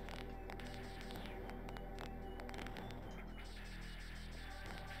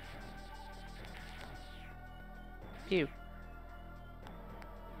 Phew.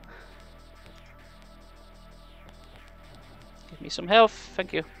 Give me some health,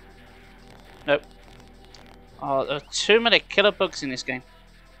 thank you. Nope. Oh, there are too many killer bugs in this game.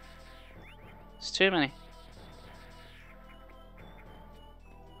 It's too many.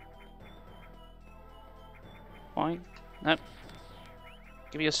 Fine. Nope.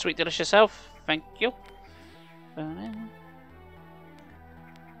 Give you a sweet delicious health, thank you.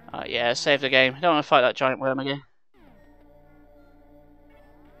 Yeah, save the game. I don't want to fight that giant worm again.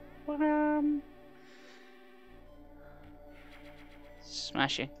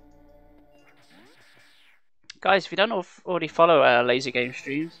 Smashing. Guys, if you don't already follow Lazy Game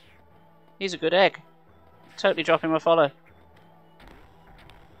streams, he's a good egg. Totally drop him a follow.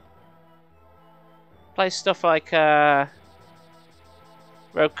 Plays stuff like Rogue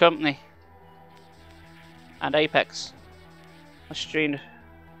Company and Apex. I streamed.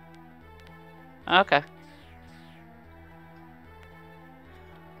 Okay.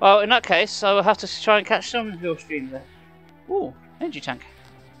 Well, in that case, I will have to try and catch some of your streams there. Ooh, energy tank.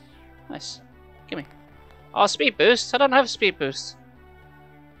 Nice. Gimme. Oh, speed boost? I don't have speed boost.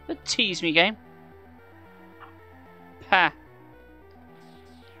 Don't tease me, game. Ha.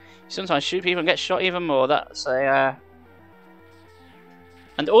 Sometimes shoot people and get shot even more. That's a.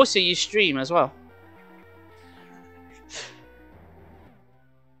 And also, you stream as well.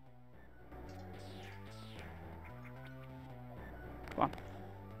 Come on.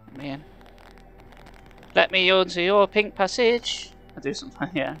 Let me in. Let me onto your pink passage. I'll do something,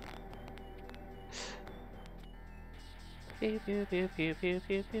 yeah. Pew, pew, pew, pew, pew,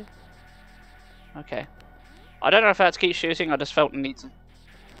 pew, pew. Okay. I don't know if I had to keep shooting, I just felt the need to.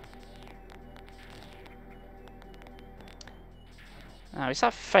 Now, is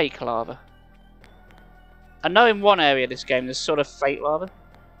that fake lava? I know in one area of this game there's sort of fake lava.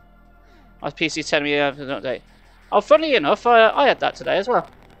 My PC telling me I have an update. Oh, funnily enough, I had that today as well.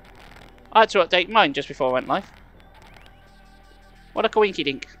 I had to update mine just before I went live. What a coinky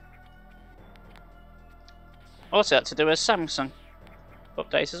dink. Also had to do a Samsung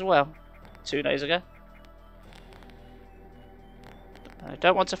update as well, 2 days ago. I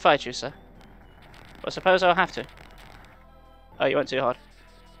don't want to fight you, sir. But I suppose I'll have to. Oh, you went too hard.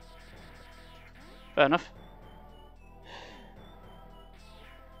 Fair enough.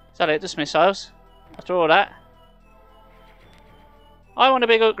 Is that it? Just missiles? After all that? I want a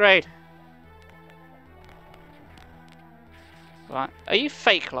big upgrade. Right. Are you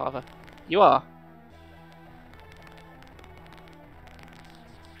fake lava? You are.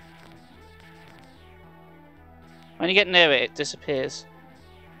 When you get near it, it disappears.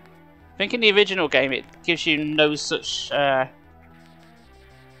 I think in the original game it gives you no such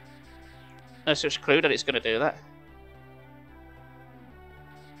clue that it's going to do that.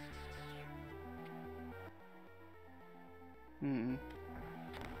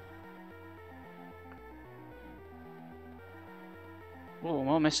 Oh,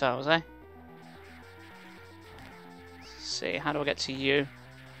 more missiles, eh? Let's see, how do I get to you?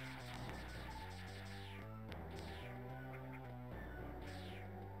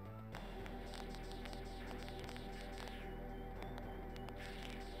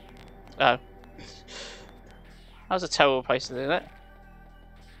 Oh. That was a terrible place to do that.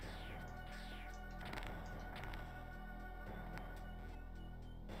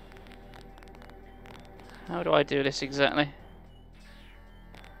 How do I do this exactly?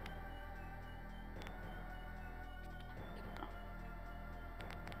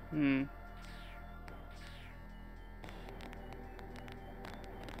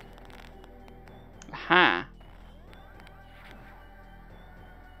 Aha.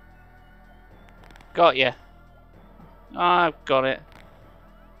 Got ya. I've got it.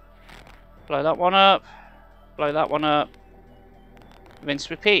 Blow that one up. Blow that one up. Rinse,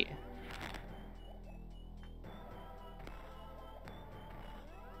 repeat.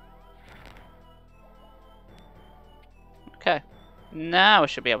 Now I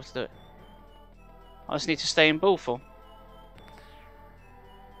should be able to do it. I just need to stay in ball form.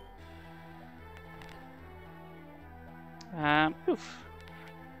 Poof.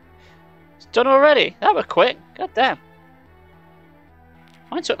 It's done already. That was quick. God damn.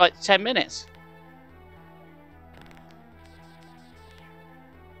 Mine took like 10 minutes.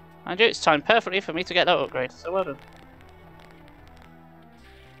 Mind you, it's timed perfectly for me to get that upgrade, so well done.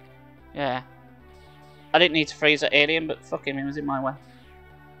 Yeah. I didn't need to freeze that alien, but fuck him, he was in my way.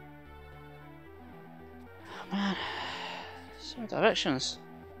 Oh man. So many directions.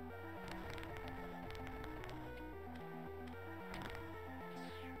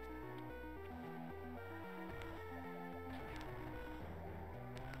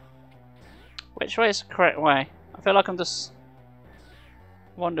 Which way is the correct way? I feel like I'm just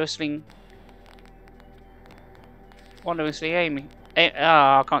wondrously aiming.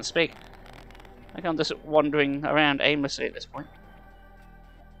 I can't speak. I think I'm just wandering around aimlessly at this point.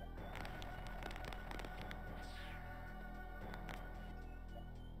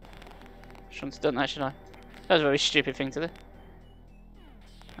 Shouldn't have done that, should I? That was a very stupid thing to do.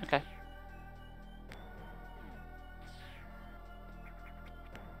 Okay.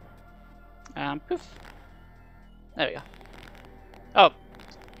 Poof. There we go. Oh,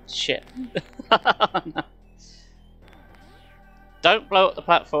 shit. No. Don't blow up the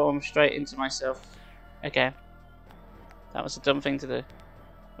platform straight into myself again. That was a dumb thing to do.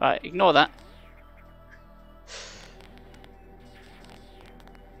 Right, ignore that.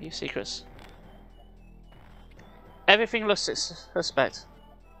 You secrets. Everything looks suspect.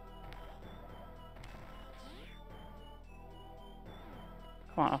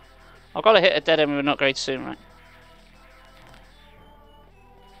 Come on. I've got to hit a dead end with an upgrade soon, right?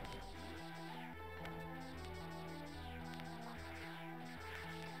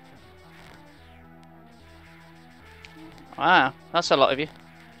 Wow, that's a lot of you.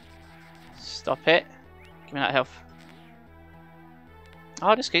 Stop it. Give me that health.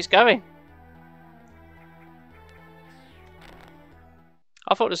 Oh, this keeps going.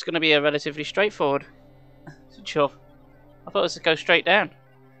 I thought it was going to be a relatively straightforward job. I thought it was to go straight down.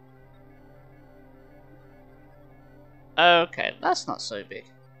 Okay, that's not so big.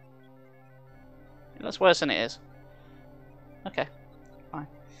 That's worse than it is. Okay, fine.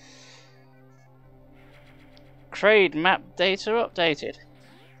 Trade map data updated.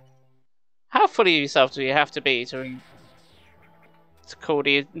 How full of yourself do you have to be to call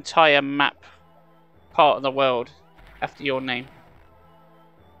the entire map part of the world after your name?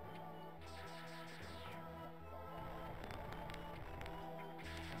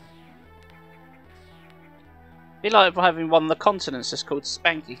 Be like having one of the continents that's called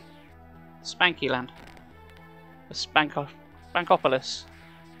Spanky. Spanky Land. The Spankopolis.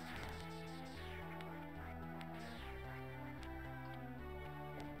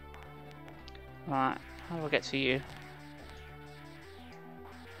 Right, how do I get to you?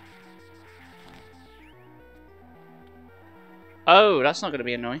 Oh, that's not going to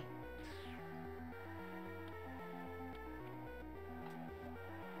be annoying.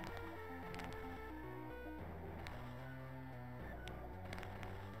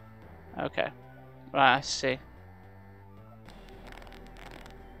 Okay. Right, I see.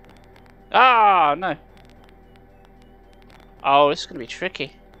 Ah, no. Oh, this is going to be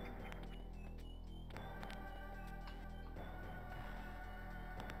tricky.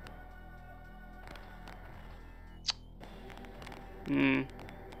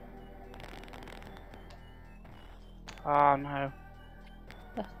 Oh, no.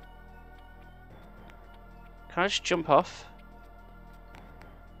 Can I just jump off?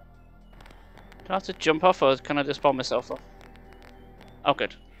 Do I have to jump off, or can I just bomb myself off? Oh,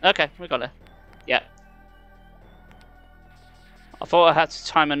 good. Okay, we got it. Yeah. I thought I had to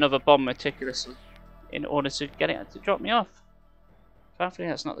time another bomb meticulously in order to get it to drop me off. Thankfully,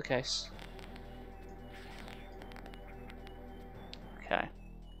 that's not the case. Okay.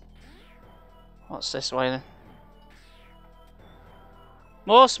 What's this way then?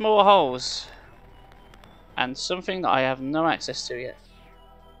 More small holes. And something that I have no access to yet.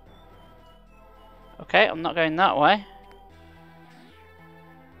 Okay, I'm not going that way.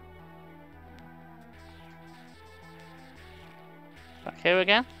 Back here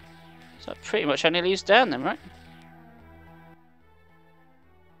again. So that pretty much only leads down then, right?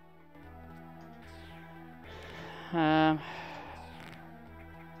 Oh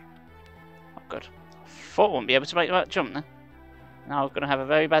good. Thought I wouldn't be able to make that jump then. Now I'm going to have a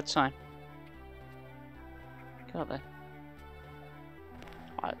very bad time. Can't they?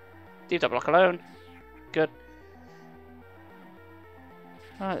 Right. Leave that block alone. Good.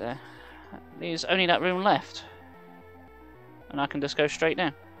 Right there. There's only that room left. And I can just go straight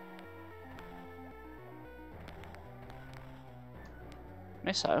down.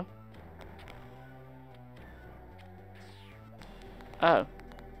 Misso? Oh.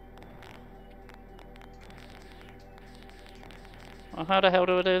 Well, how the hell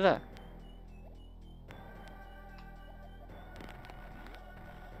do I do that?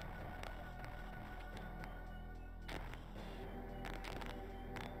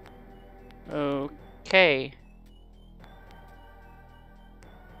 Okay.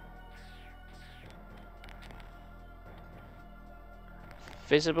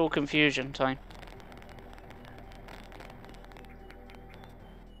 Visible confusion time.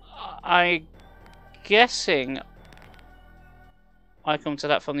 I'm guessing I come to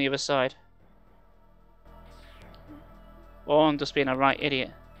that from the other side. Or I'm just being a right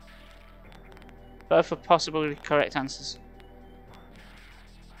idiot. Both are possibly correct answers.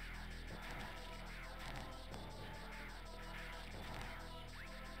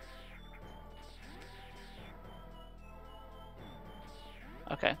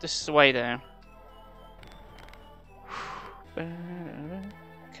 Okay, this is the way down.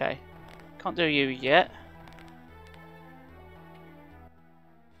 Okay. Can't do you yet.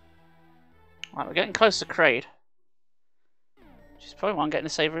 Right, we're getting close to Kraid. Which is probably why I'm getting a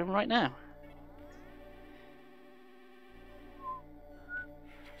save room right now.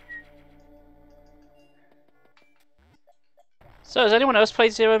 So, has anyone else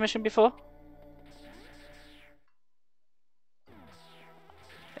played Zero Mission before?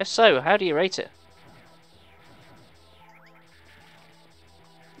 If so, how do you rate it?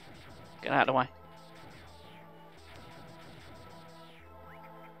 Get out of the way.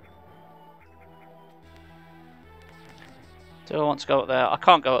 Do I want to go up there? I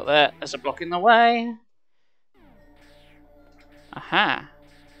can't go up there. There's a block in the way. Aha.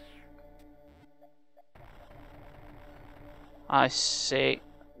 I see.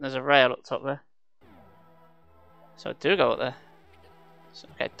 There's a rail up top there. So I do go up there. So,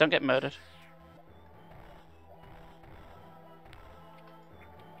 okay, don't get murdered.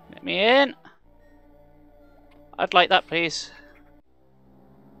 Let me in. I'd like that, please.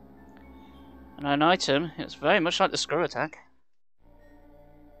 And an item. It's very much like the screw attack.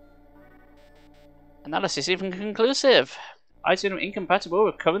 Analysis even conclusive. Item incompatible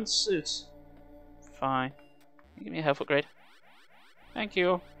with current suit. Fine. Give me a health upgrade. Thank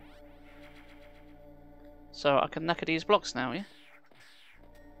you. So I can knacker these blocks now, yeah?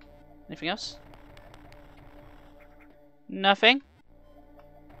 Anything else? Nothing?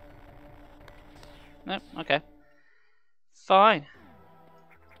 Nope, okay. Fine.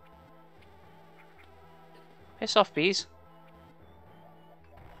 Piss off, bees.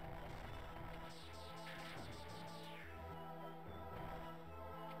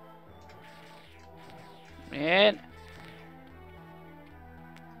 In.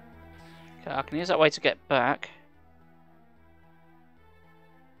 Okay, I can use that way to get back.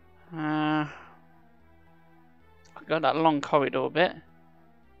 I'll go that long corridor bit. In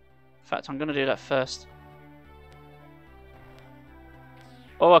fact, I'm going to do that first.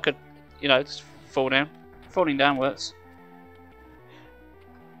 Or I could, you know, just fall down. Falling down works.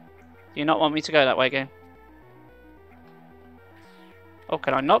 Do you not want me to go that way, game? Oh,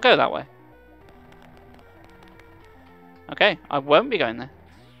 can I not go that way? Okay, I won't be going there.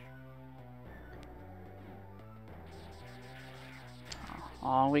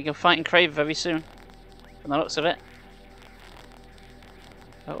 Oh, we can fight in Crave very soon. From the looks of it.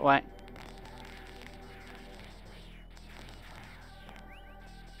 Oh, wait.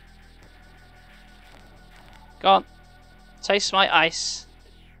 Go on. Taste my ice.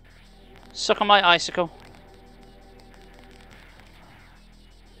 Suck on my icicle.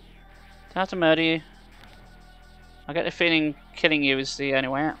 Don't have to murder you. I get the feeling killing you is the only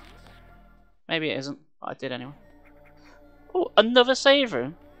way out. Maybe it isn't, but I did anyway. Oh, another save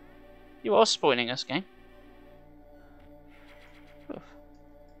room. You are spoiling us, game. Oof.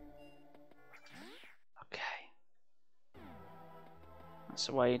 Okay. That's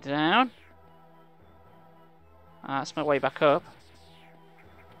the way down. That's my way back up.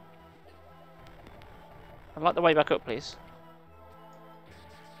 I'd like the way back up, please.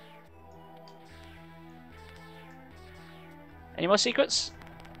 Any more secrets?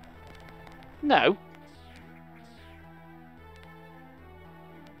 No.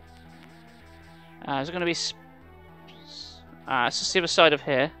 Is it going to be... it's just the other side of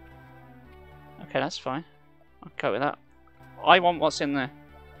here. Okay, that's fine. I'll go with that. I want what's in there.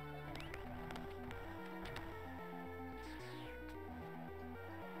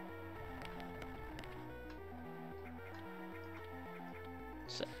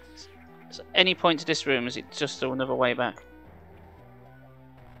 So any point to this room, is it just another way back?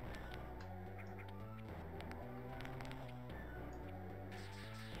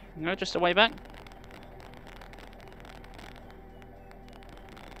 No, just a way back.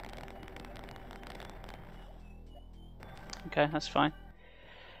 Okay, that's fine.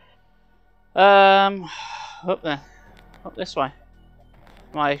 Up there. Up this way.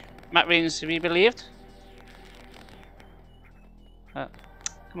 My map readings to be believed. Come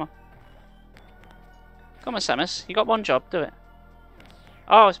on. Come on, Samus. You got one job, do it.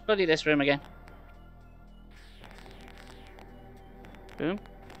 Oh, it's bloody this room again. Boom.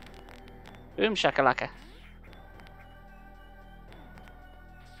 Boom shakalaka.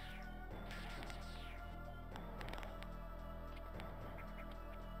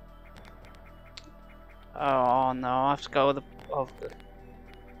 Oh no, I have to go the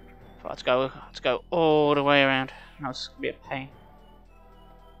I have to go all the way around. That's gonna be a pain.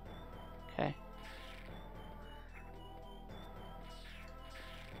 Okay.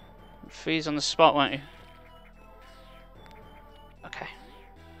 Freeze on the spot, won't you? Okay.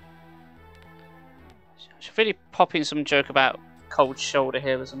 I should really pop in some joke about cold shoulder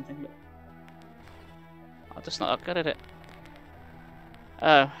here or something. But I'm just not that good at it.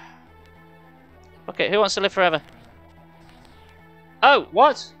 Oh. Okay, who wants to live forever? Oh,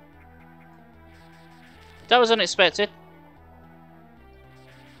 what? That was unexpected.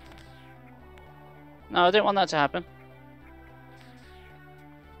 No, I didn't want that to happen.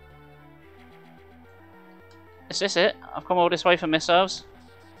 Is this it? I've come all this way for missiles.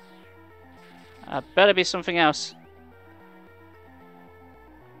 Better be something else.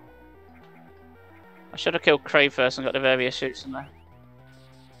 I should have killed Crave first and got the various shoots in there.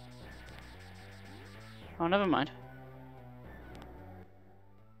 Oh, never mind.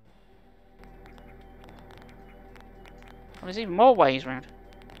 Oh, there's even more ways round.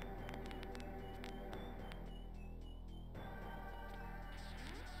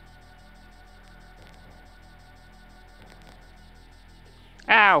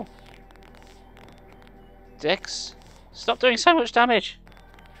 Ow! Dicks. Stop doing so much damage.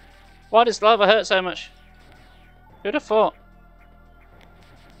 Why does lava hurt so much? Who'd have thought?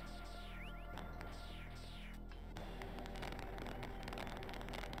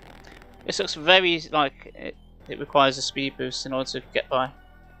 This looks very like it requires a speed boost in order to get by.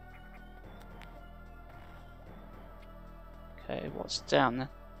 Okay, what's down there?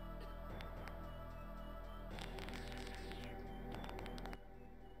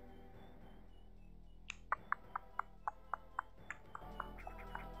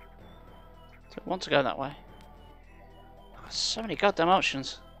 Don't want to go that way. So many goddamn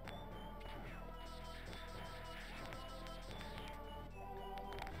options.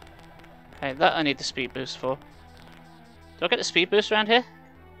 Okay, that I need the speed boost for. Do I get the speed boost around here?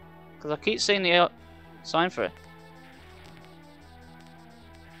 Because I keep seeing the sign for it.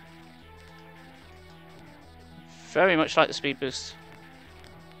 Very much like the speed boost.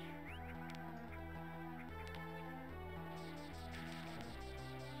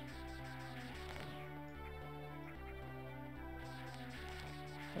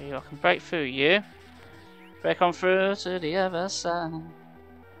 There you go, I can break through you. Break on through to the other side.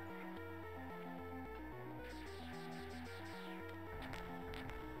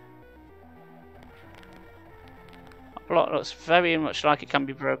 Block looks very much like it can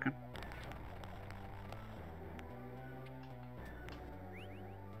be broken.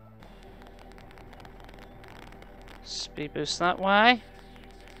 Speed boost that way.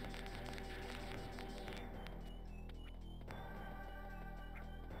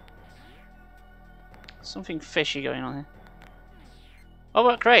 Something fishy going on here. Oh,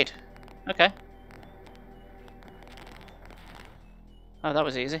 what great. Okay. Oh, that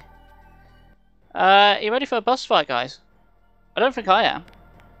was easy. You ready for a boss fight, guys? I don't think I am.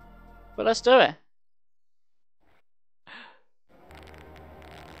 But let's do it.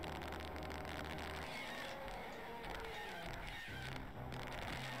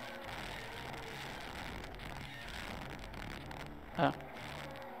 Oh.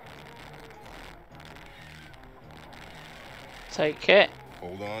 Take it.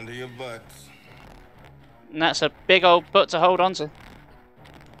 Hold on to your butts. And that's a big old butt to hold on to.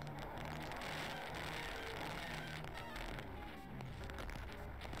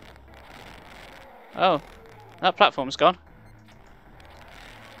 Oh, that platform's gone.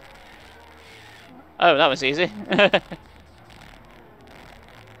 Oh, that was easy.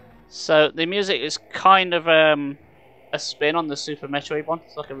 So the music is kind of a spin on the Super Metroid one.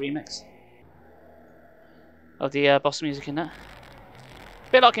 It's like a remix of the boss music in that.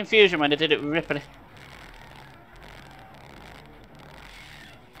 Bit like Confusion when they did it with Ripley.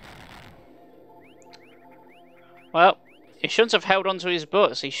 Well, he shouldn't have held onto his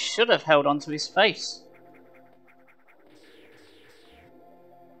butts. He should have held onto his face.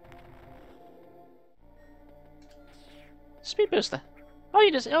 Speed booster. Oh,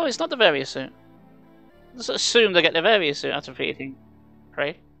 you just. Oh, it's not the Varia suit. Just assume they get the Varia suit after defeating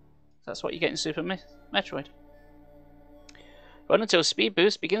Kraid. That's what you get in Super Metroid. Run until speed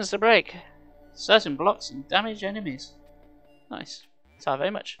boost begins to break certain blocks and damage enemies. Nice. Thank you very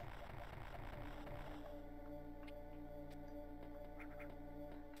much.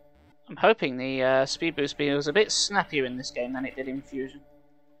 I'm hoping the speed boost feels a bit snappier in this game than it did in Fusion.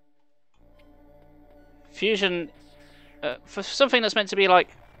 Fusion, for something that's meant to be like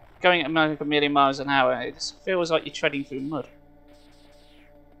going at like a million miles an hour, it feels like you're treading through mud.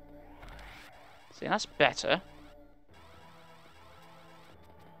 See, that's better.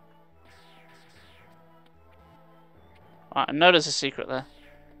 Right, I know there's a secret there.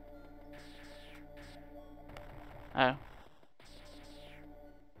 Oh.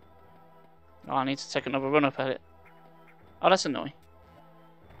 Oh, I need to take another run up at it. Oh, that's annoying.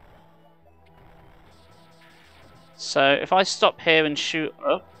 So, if I stop here and shoot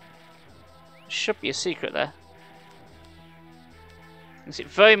up, there should be a secret there. Because it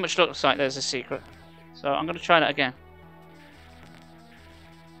very much looks like there's a secret. So, I'm going to try that again.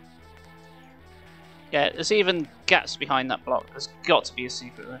 Yeah, there's even gaps behind that block. There's got to be a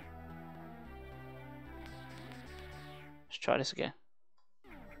secret there. Let's try this again.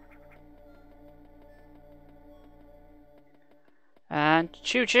 And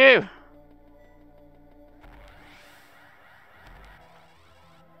choo choo!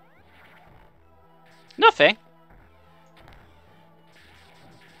 Nothing?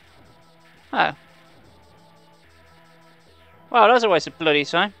 Oh. Well, that was a waste of bloody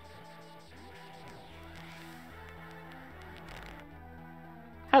time.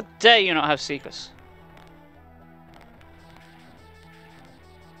 How dare you not have secrets?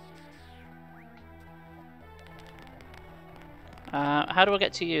 How do I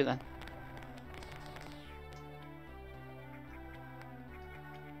get to you then?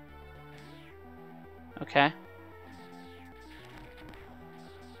 Okay.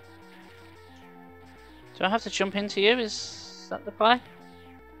 Do I have to jump into you? Is that the play?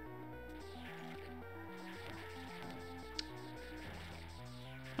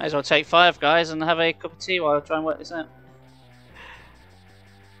 Might as well take 5 guys and have a cup of tea while I try and work this out.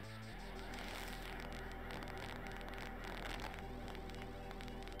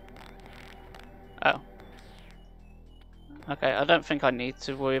 Oh. Okay, I don't think I need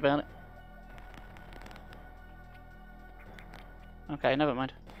to worry about it. Okay, never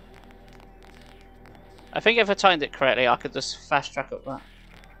mind. I think if I timed it correctly, I could just fast track up that.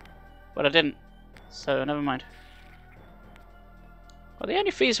 But I didn't, so never mind. Well, the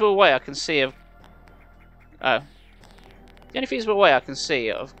only feasible way I can see of... Oh. The only feasible way I can see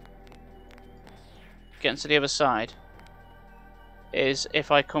of getting to the other side is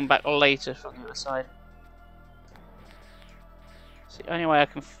if I come back later from the other side. It's the only way I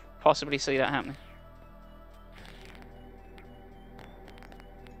can possibly see that happening.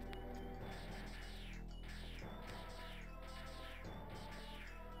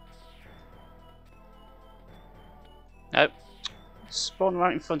 Nope. Spawn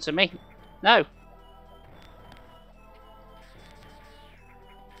right in front of me. No!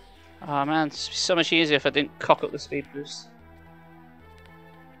 Oh man, it'd be so much easier if I didn't cock up the speed boost.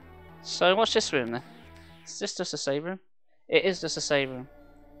 So what's this room then? Is this just a save room? It is just a save room.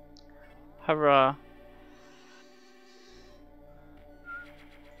 Hurrah.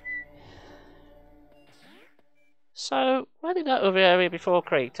 So, where did that other area before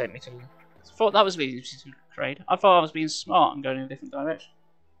Kraid take me to? I thought that was leading to Kraid. I thought I was being smart and going in a different direction.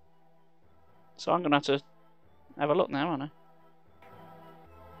 So I'm going to have a look now, aren't I?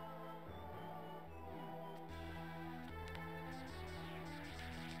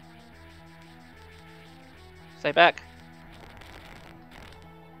 Stay back.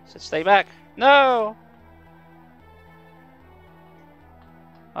 I said stay back. No!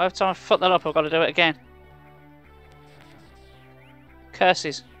 Every time I fuck that up, I've got to do it again.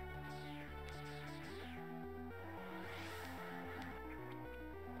 Curses.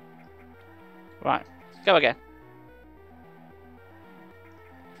 Right, go again.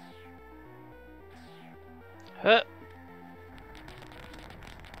 Huh.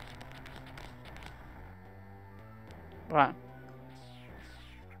 Right.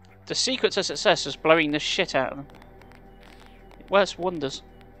 The secret to success is blowing the shit out of them. It works wonders.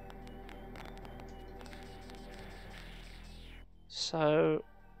 So,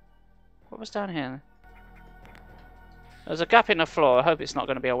 what was down here? There's a gap in the floor. I hope it's not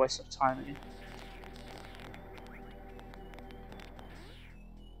going to be a waste of time again.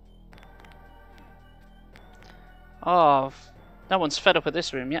 Oh, no one's fed up with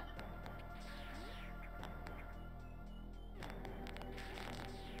this room yet.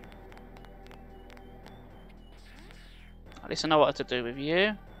 At least I know what to do with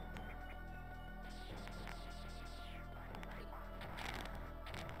you.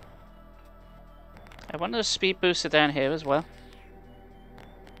 I want a speed booster down here as well.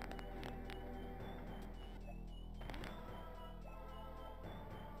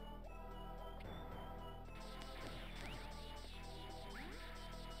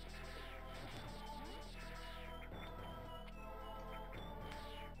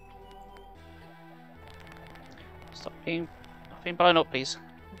 Stop being blown up, please.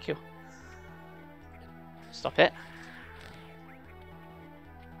 Thank you. Stop it.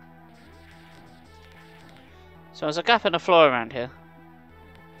 So there's a gap in the floor around here.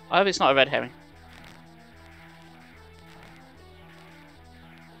 I hope it's not a red herring.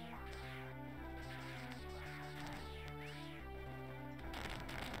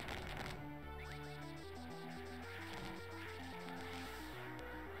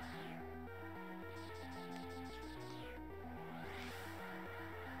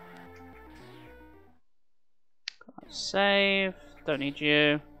 Save. Don't need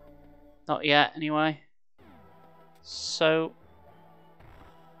you. Not yet, anyway. So,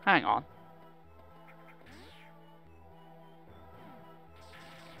 hang on.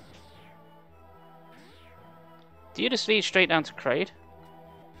 Do you just lead straight down to Kraid?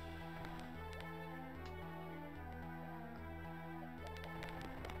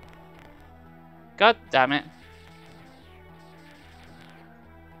 God damn it.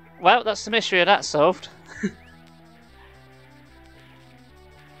 Well, that's the mystery of that solved.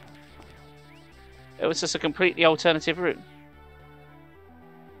 It was just a completely alternative route.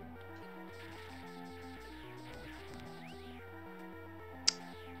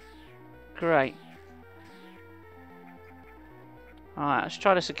 Great. Alright, let's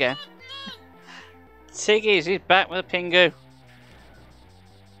try this again. Tiggy's, he's back with a Pingu.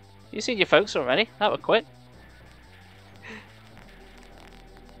 You seen your folks already? That were quick.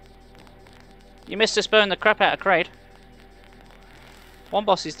 You missed us burn the crap out of Kraid. One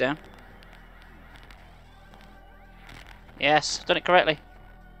boss is down. Yes, done it correctly.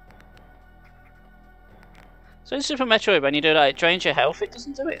 So in Super Metroid, when you do that, it drains your health. It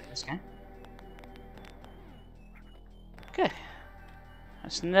doesn't do it in this game. Okay.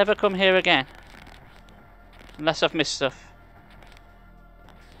 Let's never come here again. Unless I've missed stuff.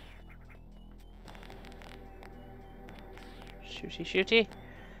 Shooty, shooty.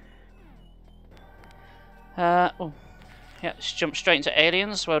 Oh. Yeah, let's jump straight into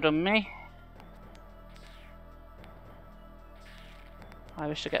aliens. Well done, me. I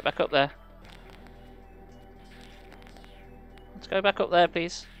wish to get back up there. Let's go back up there,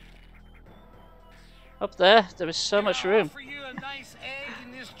 please. Up there, there is so much room. Offer you a nice egg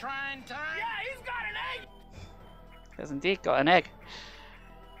in this trying time? Yeah, he's got an egg. He has indeed got an egg.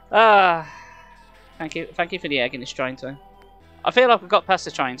 Ah, thank you for the egg in this trying time. I feel like we've got past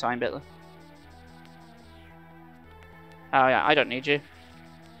the trying time bit though. Oh yeah, I don't need you.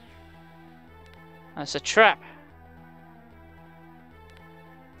 That's a trap.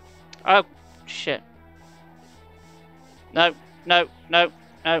 Oh, shit. No, no, no,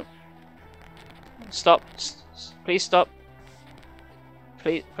 no. Stop. Please stop.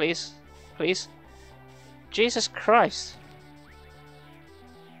 Please, please, please. Jesus Christ.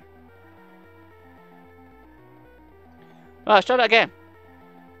 Right, let's try that again.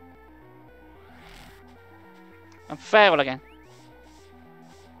 And fail again.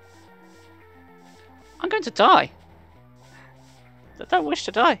 I'm going to die. I don't wish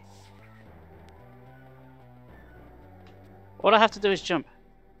to die. All I have to do is jump.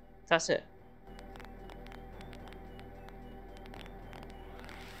 That's it.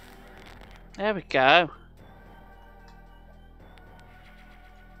 There we go.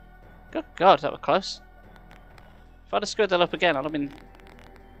 Good God, that was close. If I'd have screwed that up again, I'd have been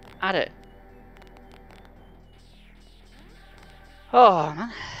at it. Oh,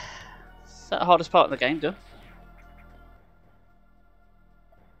 man. Is that the hardest part of the game, dude?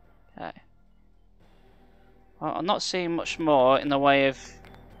 Okay. Well, I'm not seeing much more in the way of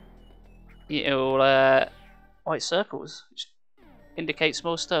little white circles, which indicates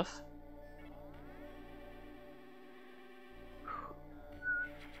more stuff.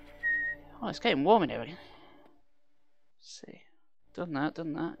 Oh, it's getting warm in here again. Let's see. Done that,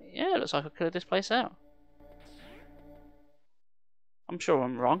 done that. Yeah, it looks like I cleared this place out. I'm sure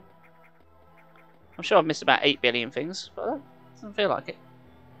I'm wrong. I'm sure I've missed about 8 billion things, but it doesn't feel like it.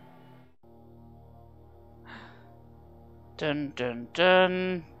 Dun dun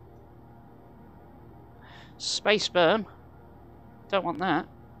dun. Space sperm. Don't want that.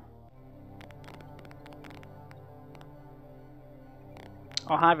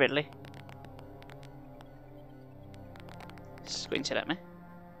 Oh, hi Ridley. Squinting at me.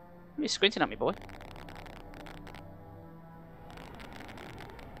 You're squinting at me, boy.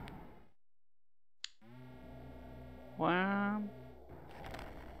 Wow.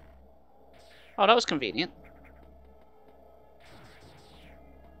 Oh, that was convenient.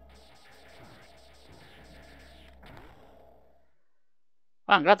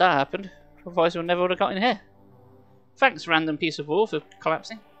 Well, I'm glad that happened. Otherwise, we never would have got in here. Thanks, random piece of wall, for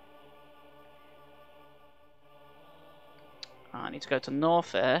collapsing. Oh, I need to go to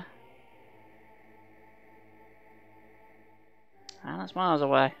North here. Ah, that's miles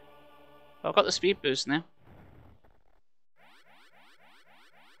away. But I've got the speed boost now.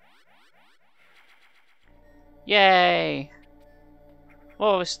 Yay!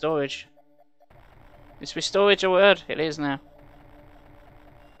 Whoa, with storage. Is with storage a word? It is now.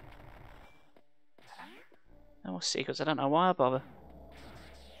 No more secrets, I don't know why I bother.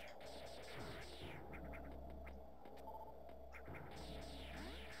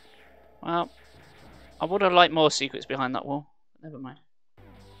 Well, I would have liked more secrets behind that wall. But never mind.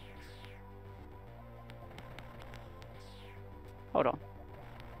 Hold on.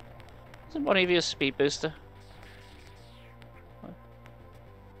 Isn't one of you a speed booster?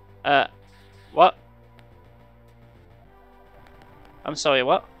 What? I'm sorry,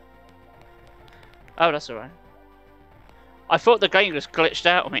 what? Oh, that's alright. I thought the game just glitched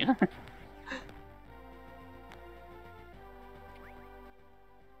out on me.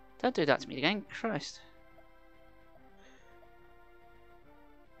 Don't do that to me again, Christ.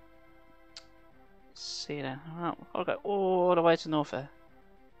 Let's see then. Right, I'll go all the way to North here.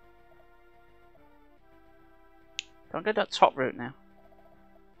 Don't go that top route now.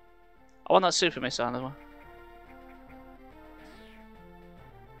 I want that super missile as well.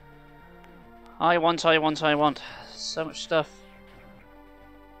 I want. So much stuff.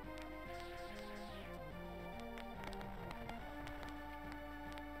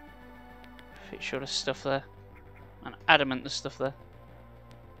 Pretty sure there's stuff there. I'm adamant there's stuff there.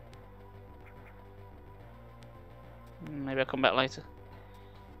 Maybe I'll come back later.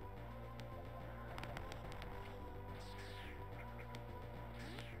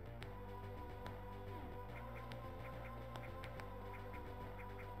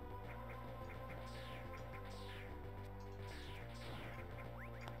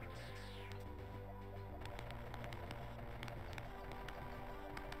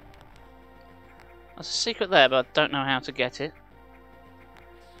 There's a secret there, but I don't know how to get it.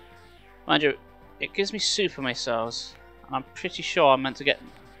 Mind you, it gives me super missiles. And I'm pretty sure I'm meant to get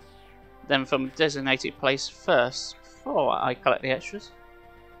them from a designated place first, before I collect the extras.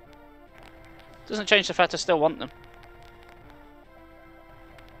 Doesn't change the fact I still want them.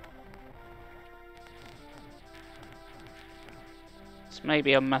 This may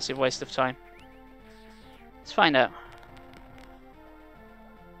be a massive waste of time. Let's find out.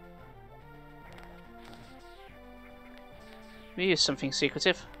 We use something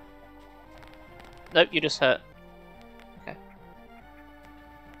secretive. Nope, you just hurt. Okay.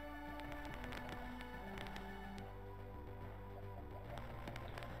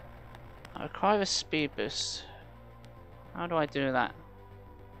 I require a speed boost. How do I do that?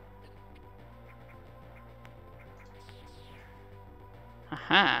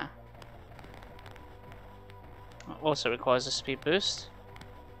 Aha! That also requires a speed boost.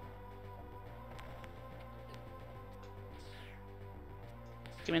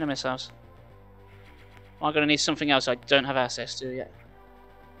 Give me the missiles. I'm going to need something else I don't have access to yet.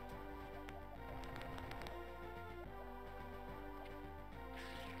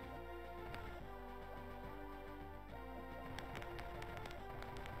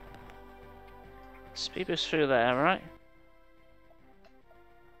 Speed boost through there, right?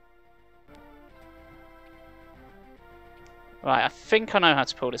 Right, I think I know how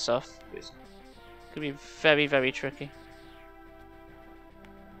to pull this off. It's going to be very, very tricky.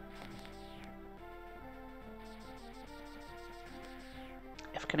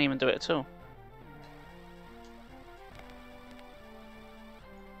 If I can even do it at all.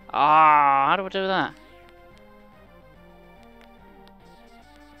 Ah, how do I do that?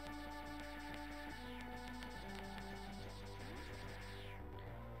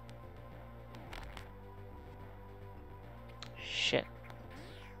 Shit.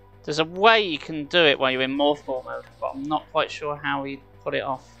 There's a way you can do it while you're in mothball mode, but I'm not quite sure how we put it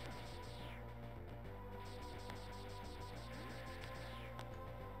off.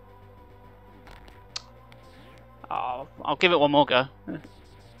 Oh, I'll give it one more go.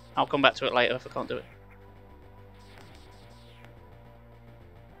 I'll come back to it later if I can't do it.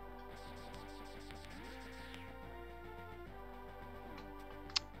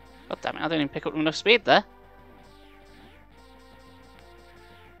 God damn it, I didn't even pick up enough speed there.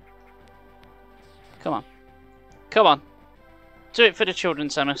 Come on. Do it for the children,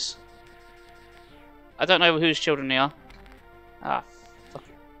 Samus. I don't know whose children they are. Ah, fuck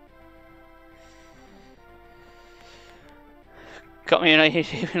it. Got me in a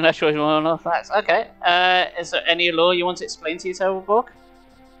even less choice one off facts. Okay. Is there any lore you want to explain to your terrible book?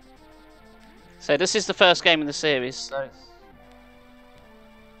 So this is the first game in the series, so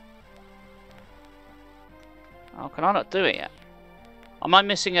oh, can I not do it yet? Am I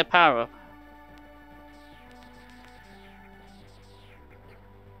missing a power up?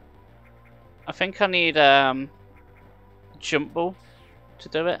 I think I need jump ball to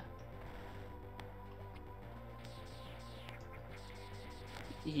do it.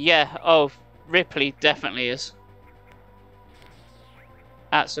 Yeah, oh, Ripley definitely is.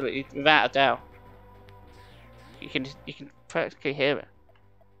 Absolutely, without a doubt. You can practically hear it.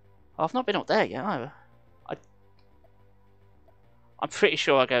 Oh, I've not been up there yet either. I'm pretty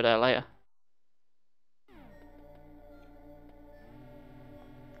sure I'll go there later.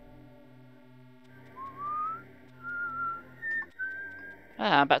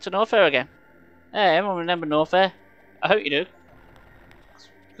 Ah, I'm back to Norfair again. Hey, everyone remember Norfair? I hope you do.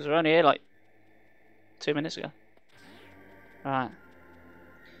 Because we're only here like 2 minutes ago. Right.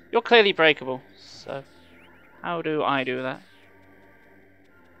 You're clearly breakable, so how do I do that?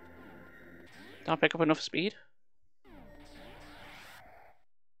 Don't I pick up enough speed?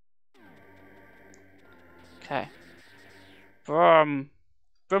 Okay. Brum.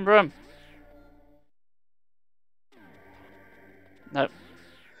 Brum brum. Nope.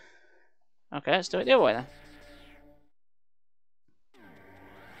 Okay, let's do it the other way then.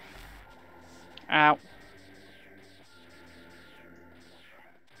 Ow.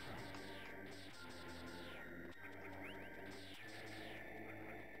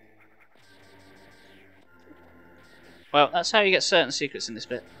 Well, that's how you get certain secrets in this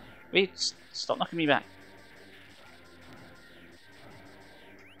bit. Stop knocking me back.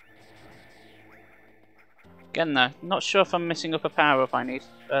 Again though, not sure if I'm missing up a power up I need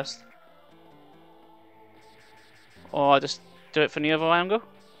first. Or I just do it from the other angle.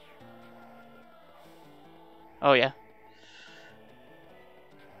 Oh yeah.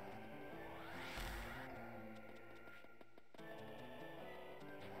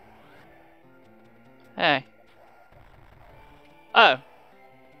 Hey. Oh.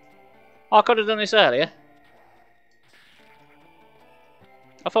 I could have done this earlier.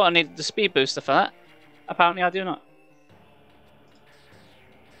 I thought I needed the speed booster for that. Apparently I do not.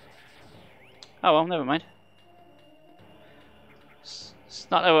 Oh well, never mind. It's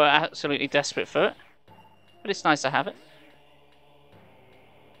not that we're absolutely desperate for it. But it's nice to have it.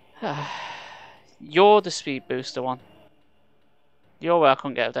 You're the speed booster one. You're where I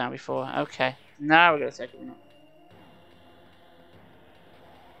couldn't get down before. Okay. Now we're going to take it.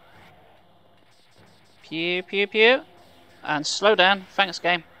 Pew, pew, pew. And slow down. Thanks,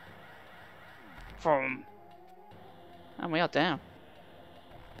 game. Vroom. And we are down.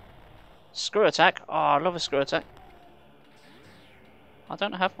 Screw attack. Oh, I love a screw attack. I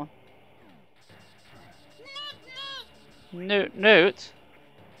don't have one. Newt?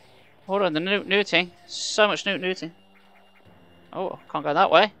 Hold on, the newting. So much newting. Oh, can't go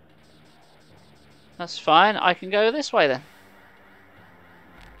that way. That's fine. I can go this way then.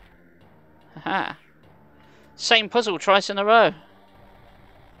 Haha. Same puzzle twice in a row.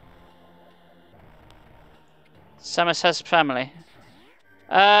 Samus has family.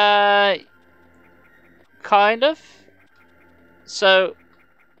 Kind of. So,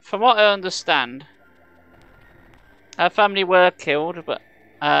 from what I understand, her family were killed, but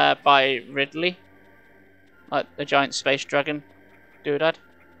by Ridley, like the giant space dragon doodad.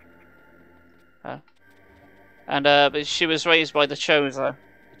 And but she was raised by the Chozo.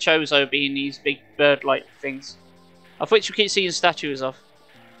 The Chozo being these big bird-like things, of which we keep seeing statues of.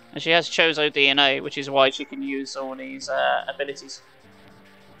 And she has Chozo DNA, which is why she can use all these abilities.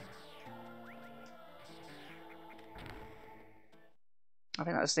 I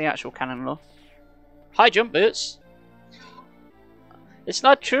think that's the actual canon lore. High jump boots. It's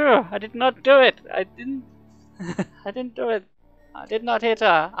not true. I did not do it. I didn't. I didn't do it. I did not hit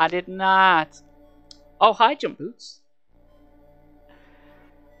her. I did not. Oh, high jump boots.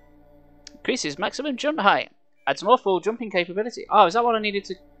 Increases maximum jump height. Adds more full jumping capability. Oh, is that what I needed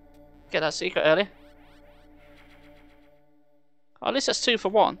to get that secret earlier? Oh, at least that's 2 for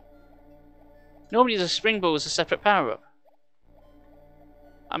 1. Normally the spring ball is a separate power up.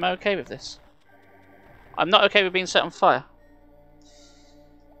 I'm okay with this. I'm not okay with being set on fire.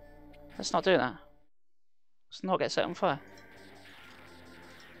 Let's not do that. Let's not get set on fire.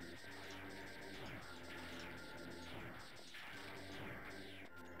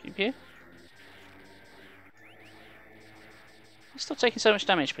 Pew pew. Stop taking so much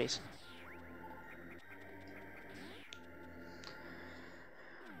damage, please.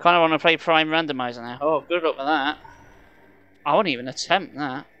 Kind of want to play Prime Randomizer now. Oh, good luck with that. I won't even attempt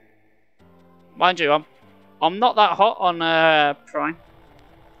that. Mind you, I'm not that hot on Prime.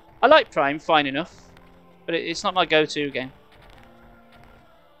 I like Prime, fine enough, but it's not my go-to game.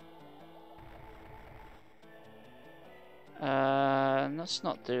 Let's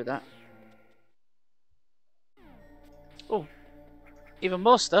not do that. Oh, even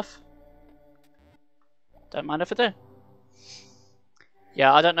more stuff. Don't mind if I do.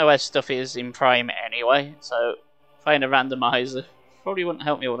 Yeah, I don't know where stuff is in Prime anyway, so playing a randomizer probably wouldn't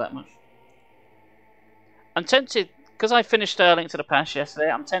help me all that much. I'm tempted, because I finished Link to the Past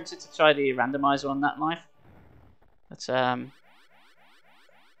yesterday, I'm tempted to try the randomizer on that life. But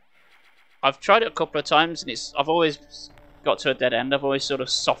I've tried it a couple of times and I've always got to a dead end. I've always sort of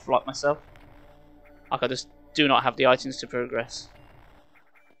soft locked myself. Like I just do not have the items to progress.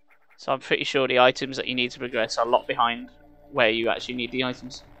 So I'm pretty sure the items that you need to progress are locked behind where you actually need the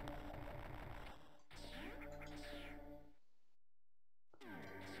items.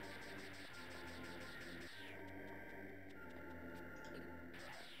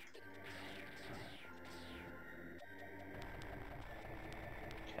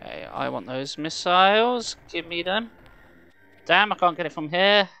 Okay, I want those missiles. Give me them. Damn, I can't get it from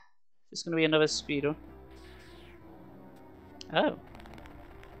here. It's going to be another speeder. Oh.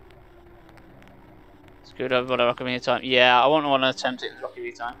 Screwed over by Ocarina time. Yeah, I won't want to attempt it with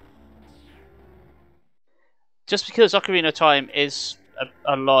Ocarina time. Just because Ocarina Time is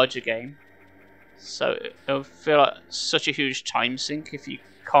a larger game. So it'll feel like such a huge time sink if you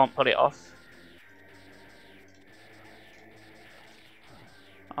can't pull it off.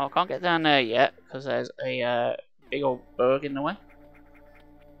 Oh, I can't get down there yet because there's a big old bug in the way.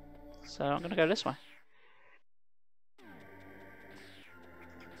 So I'm going to go this way.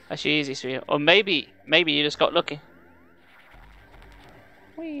 Actually easy for you. Or maybe you just got lucky.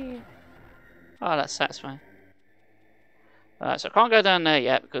 Whee. Oh, that's satisfying. Alright, so I can't go down there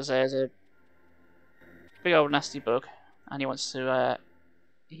yet because there's a big old nasty bug. And he wants to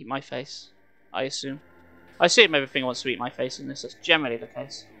eat my face, I assume. I assume everything wants to eat my face in this. That's generally the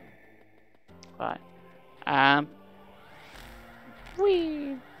case. Right.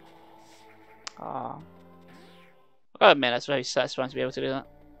 Whee! Ah. I've got to admit, that's very satisfying to be able to do that.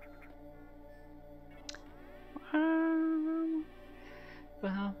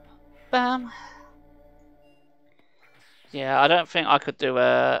 Bam. Bam. Yeah, I don't think I could do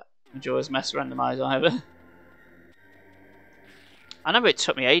a Majora's Mask randomizer either. I remember it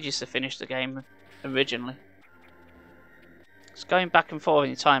took me ages to finish the game originally. Just going back and forth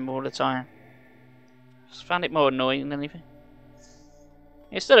in time all the time. Just found it more annoying than anything.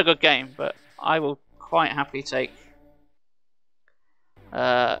 It's still a good game, but I will quite happily take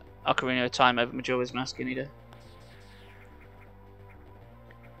Ocarina of Time over Majora's Mask any day.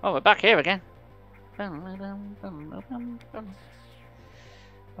 Oh, we're back here again.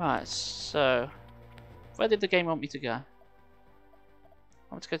 Right, so where did the game want me to go? I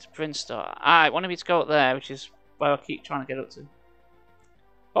want to go to Brinstar. Ah, it wanted me to go up there, which is where I keep trying to get up to.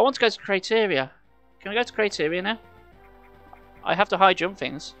 But I want to go to Crateria. Can I go to Crateria now? I have to high jump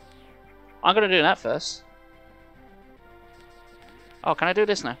things. I'm going to do that first. Oh, can I do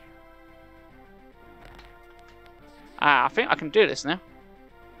this now? Ah, I think I can do this now.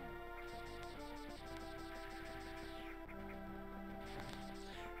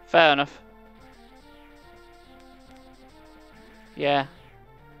 Fair enough. Yeah.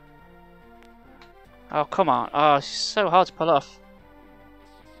 Oh, come on. Oh, it's so hard to pull off.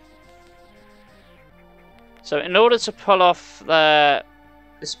 So in order to pull off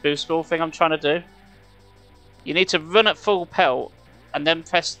this boost ball thing I'm trying to do, you need to run at full pelt and then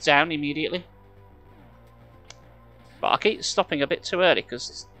press down immediately. But I keep stopping a bit too early because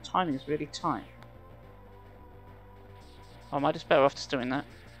this timing is really tight. Oh, am I just better off just doing that?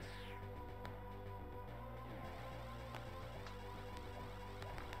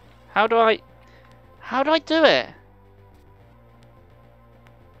 How do I do it?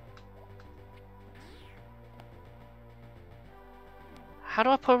 How do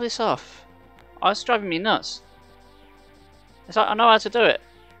I pull this off? Oh, it's driving me nuts. It's like I know how to do it.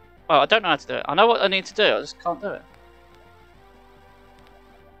 Well, I don't know how to do it. I know what I need to do, I just can't do it.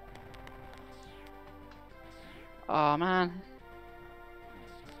 Oh man.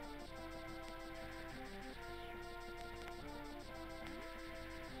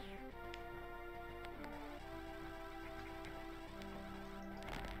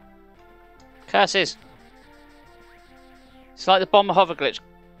 Curses. It's like the bomber hover glitch.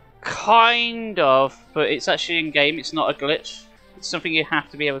 Kind of, but it's actually in game, it's not a glitch. It's something you have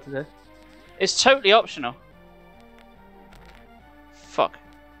to be able to do. It's totally optional. Fuck.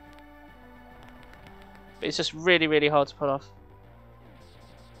 But it's just really, really hard to pull off.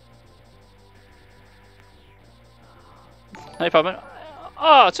 No problem.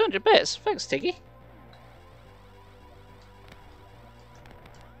 Oh, 200 bits. Thanks, Tiggy.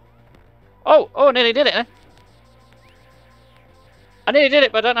 Oh, I nearly did it then. I nearly did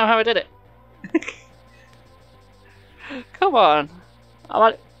it, but I don't know how I did it. Come on.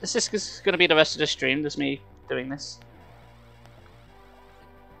 This is going to be the rest of the stream, just me doing this.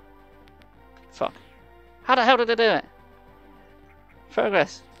 Fuck. How the hell did I do it?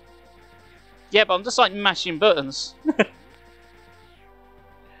 Progress. Yeah, but I'm just like mashing buttons.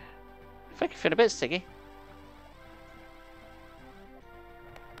 Thank you for the bits, Tiggy.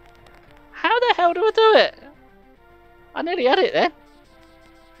 How the hell do I do it? I nearly had it then.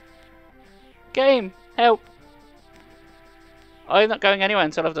 Game, help. I'm not going anywhere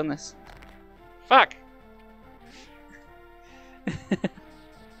until I've done this. Fuck.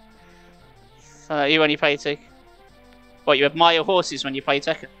 So you only play Tekken? What, you admire horses when you play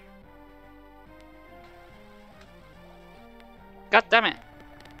Tekken? God damn it.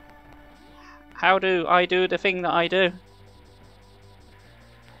 How do I do the thing that I do?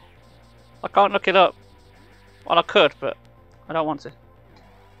 I can't look it up. Well, I could, but I don't want to.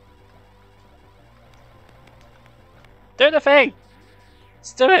 Do the thing!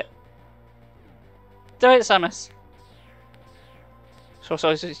 Let's do it! Do it, Samus!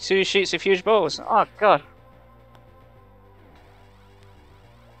 So 2 sheets of huge balls. Oh, God.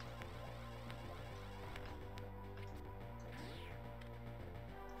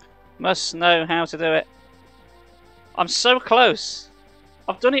 Must know how to do it. I'm so close.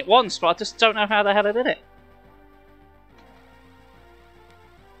 I've done it once, but I just don't know how the hell I did it.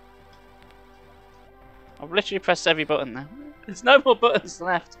 I've literally pressed every button now. There's no more buttons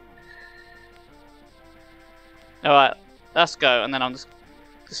left. Alright, let's go, and then I'm just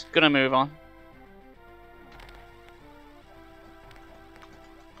gonna move on.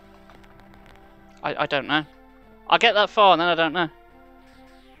 I don't know. I get that far and then I don't know.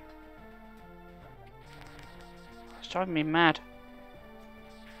 It's driving me mad.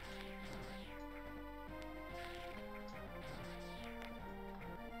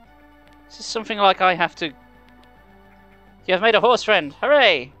 This is something like I have to... You have made a horse friend!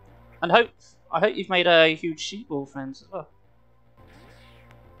 Hooray! And I hope you've made a huge sheep ball friend as well.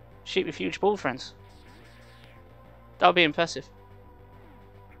 Sheep with huge ball friends. That would be impressive.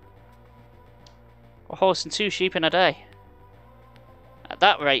 A horse and 2 sheep in a day. At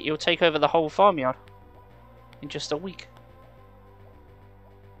that rate, you'll take over the whole farmyard in just a week.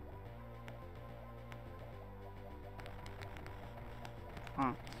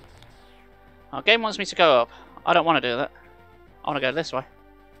 Oh. Our game wants me to go up. I don't want to do that. I want to go this way.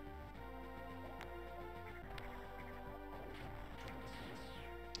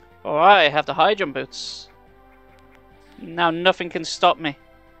 Alright, I have the high jump boots. Now nothing can stop me.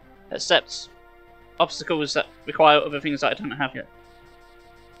 Except obstacles that require other things that I don't have yet.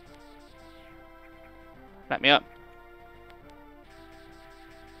 Let me up.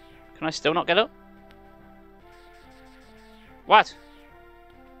 Can I still not get up? What?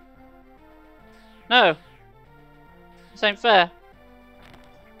 No. This ain't fair.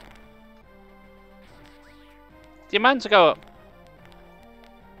 Demand to go up.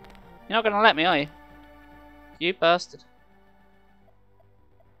 You're not gonna let me, are you? You bastard.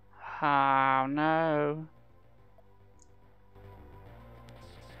 Oh no.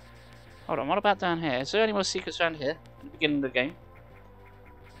 Hold on, what about down here? Is there any more secrets around here? At the beginning of the game?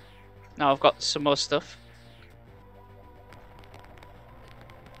 No, I've got some more stuff.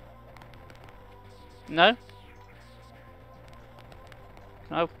 No?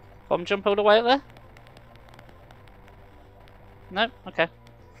 Can I bomb jump all the way up there? No? Okay.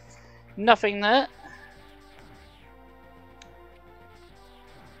 Nothing there.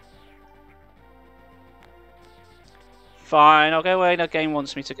 Fine, I'll go where the game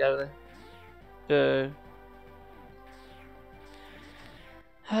wants me to go there.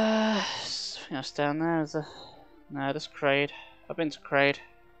 Something else down there. Is no, that's Kraid. I've been to Kraid.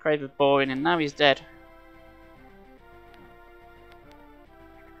 Kraid was boring and now he's dead.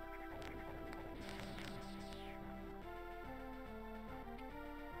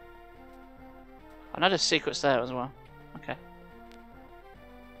 I know there's secrets there as well. Okay.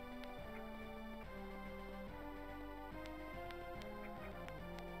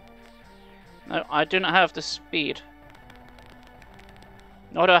 No, I do not have the speed.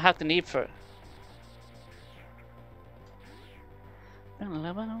 Nor do I have the need for it.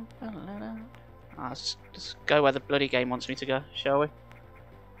 Let's just go where the bloody game wants me to go, shall we?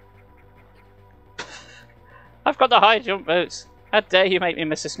 I've got the high jump boots. How dare you make me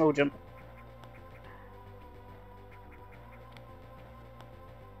miss a small jump?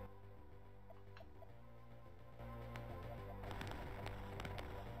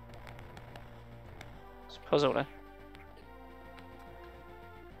 It's a puzzle there.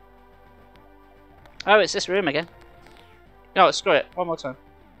 Oh, it's this room again. No, screw it. One more time.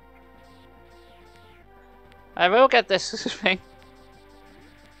 I will get this thing.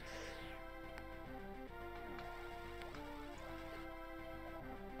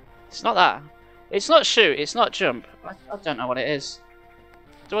 It's not that. It's not shoot. It's not jump. I don't know what it is.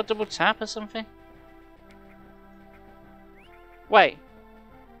 Do I double tap or something? Wait.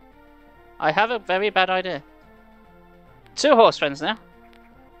 I have a very bad idea. 2 horse friends now.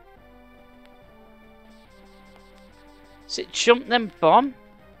 Is it jump then bomb?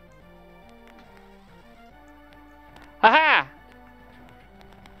 Haha!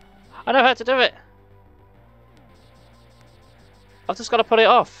 I know how to do it. I've just got to put it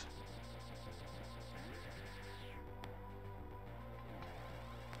off.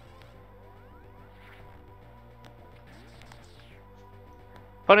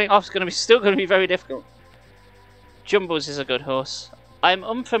 Putting it off is still going to be very difficult. Jumbles is a good horse. I'm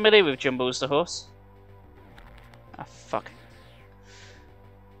unfamiliar with Jumbles the horse. Ah, fuck.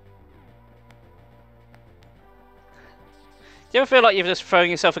 Do you ever feel like you're just throwing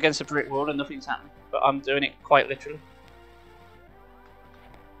yourself against a brick wall and nothing's happening? But I'm doing it quite literally.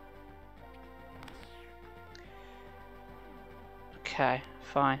 Okay,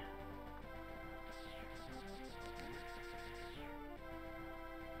 fine.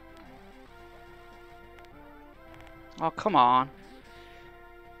 Oh, come on.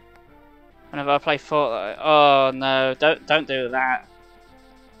 Whenever I play Fortnite. Oh no, don't do that.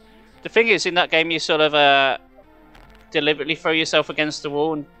 The thing is, in that game you sort of deliberately throw yourself against the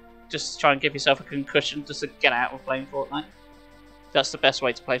wall and just try and give yourself a concussion just to get out of playing Fortnite. That's the best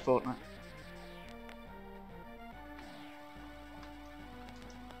way to play Fortnite.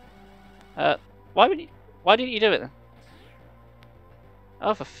 Why didn't you do it then?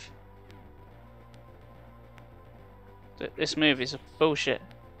 Oh, this movie's a bullshit.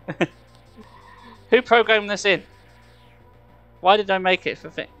 Who programmed this in? Why did I make it for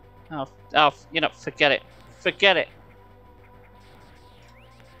thing? Oh, you know, forget it. Forget it.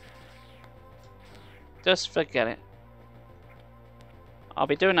 Just forget it. I'll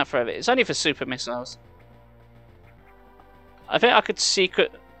be doing that forever. It's only for super missiles. I think I could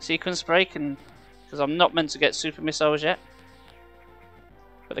sequence break, and because I'm not meant to get super missiles yet.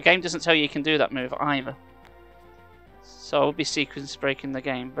 But the game doesn't tell you can do that move either. So I'll be sequence breaking the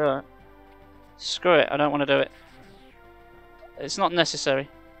game, but screw it, I don't want to do it. It's not necessary.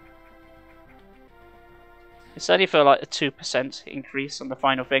 It's only for like a 2% increase on the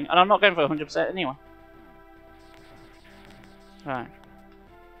final thing, and I'm not going for 100% anyway. Right.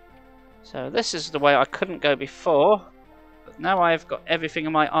 So this is the way I couldn't go before, but now I've got everything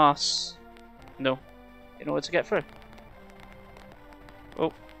in my arse. No, in order to get through.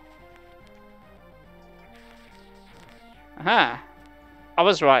 Oh. Aha! I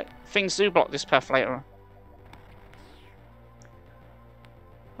was right. Things do block this path later on.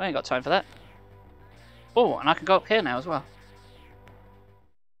 I ain't got time for that. Oh, and I can go up here now as well.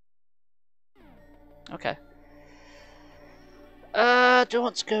 Okay. Do I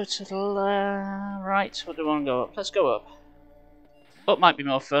want to go to the right, or do I want to go up? Let's go up. Up might be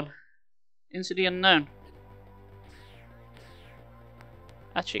more fun. Into the unknown.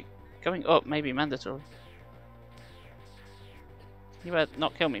 Actually, going up may be mandatory. You better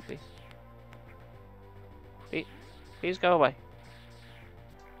not kill me, please. Please go away.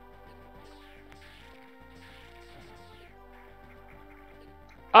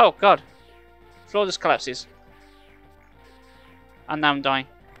 Oh god! Floor just collapses. And now I'm dying.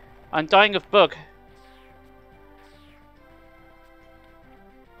 I'm dying of bug.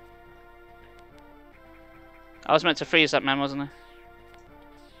 I was meant to freeze that man, wasn't I?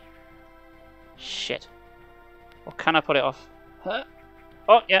 Shit. Or can I put it off? Huh?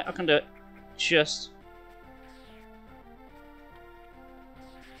 Oh, yeah, I can do it. Just.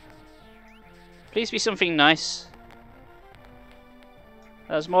 Please be something nice.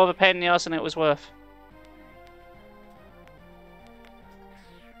 That was more of a pain in the arse than it was worth.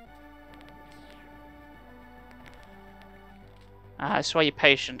 Ah, that's why you're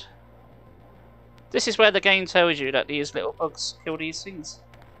patient. This is where the game tells you that these little bugs kill these things.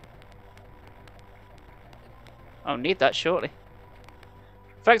 I'll need that shortly.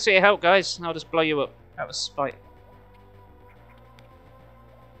 Thanks for your help, guys. I'll just blow you up out of spite.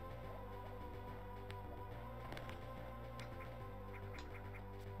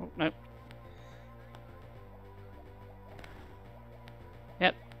 Oh, no.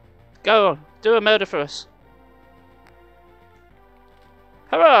 Yep. Go, do a murder for us.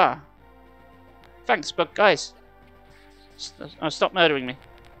 Hurrah! Thanks, but guys, stop murdering me.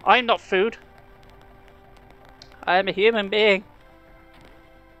 I'm not food. I am a human being.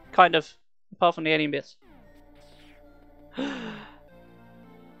 Kind of, apart from the alien bits.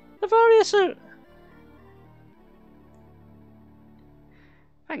 The warrior suit.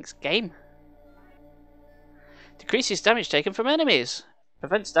 Thanks, game. Decreases damage taken from enemies.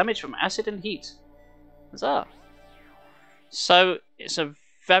 Prevents damage from acid and heat. Huzzah. So, it's a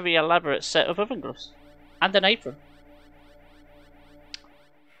very elaborate set of oven gloves. And an apron.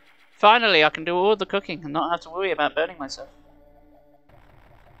 Finally, I can do all the cooking and not have to worry about burning myself.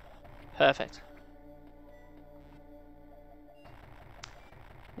 Perfect.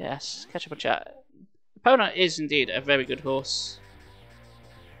 Yes, catch up a chat. Epona is indeed a very good horse.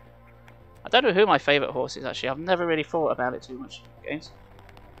 I don't know who my favourite horse is actually. I've never really thought about it too much in games.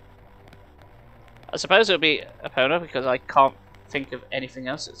 I suppose it would be Epona because I can't think of anything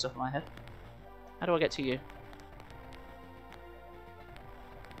else at the top of my head. How do I get to you?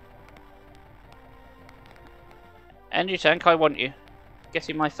 Energy tank, I want you. Get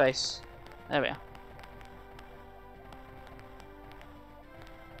in my face. There we are.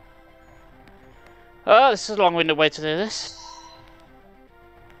 Oh, this is a long-winded way to do this.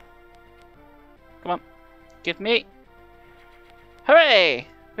 Come on. Give me. Hooray!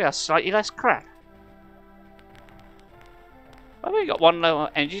 We are slightly less crap. I've only got one low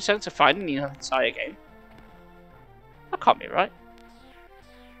energy tank to find in the entire game. That can't be right.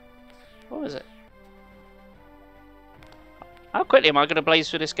 What was it? How quickly am I going to blaze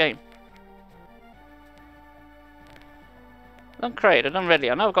through this game? Done created, done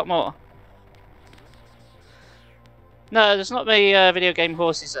ready. I know I've got more. No, there's not many video game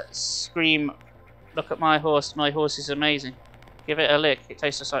horses that scream, look at my horse is amazing. Give it a lick, it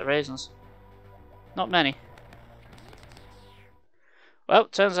tastes just like raisins. Not many. Well,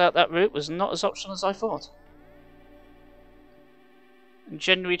 turns out that route was not as optional as I thought. I'm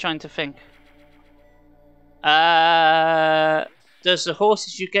genuinely trying to think. There's the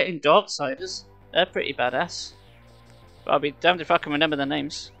horses you get in Darksiders. They're pretty badass. But I'll be damned if I can remember their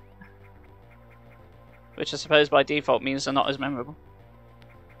names. Which I suppose by default means they're not as memorable.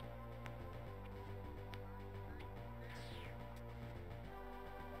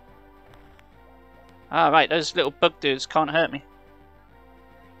 Ah, right, those little bug dudes can't hurt me.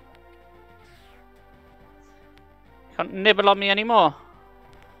 Can't nibble on me anymore.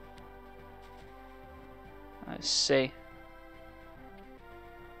 Let's see.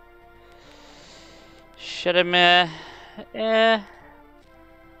 Should have yeah.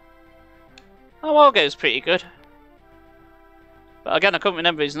 Oh, Olgo's pretty good. But again, I couldn't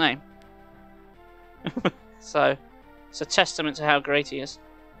remember his name. So, it's a testament to how great he is.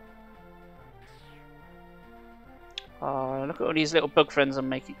 Oh, look at all these little bug friends I'm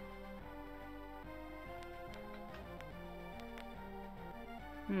making.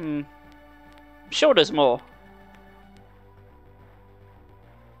 I'm sure there's more.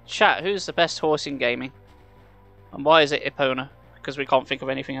 Chat, who's the best horse in gaming? And why is it Epona? Because we can't think of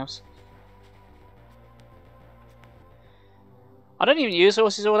anything else. I don't even use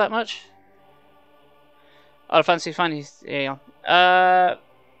horses all that much. I fancy finding, yeah.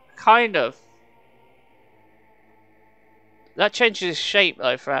 Kind of. That changes shape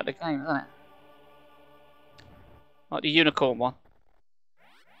though throughout the game, doesn't it? Like the unicorn one.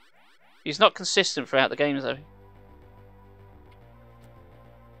 He's not consistent throughout the games though.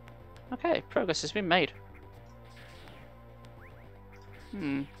 Okay, progress has been made.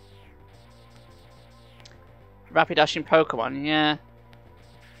 Rapid dashing Pokemon, yeah.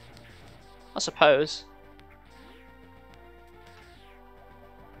 I suppose.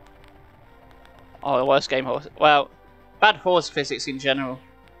 Oh, the worst game horse. Well, bad horse physics in general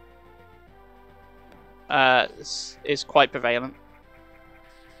is quite prevalent.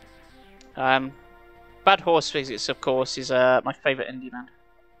 Bad horse physics, of course, is my favourite indie band.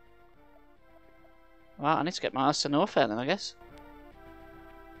 Well, I need to get my ass to Norfair then, I guess.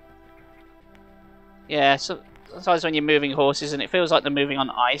 Yeah, so sometimes when you're moving horses and it feels like they're moving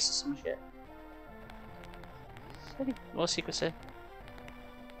on ice or some shit. Is there any more secrets here?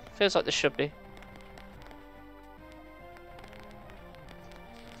 Feels like there should be.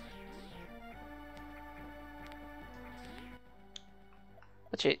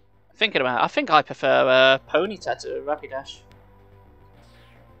 Actually, thinking about it, I think I prefer Ponyta to Rapidash.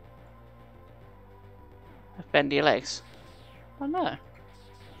 Have bendy legs? I don't know.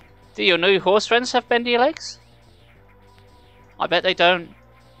 Do your new horse friends have bendy legs? I bet they don't.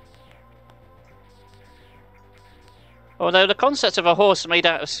 Although the concept of a horse made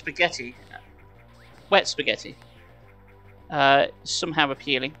out of spaghetti, wet spaghetti, somehow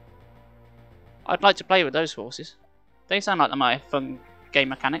appealing. I'd like to play with those horses. They sound like they might have fun game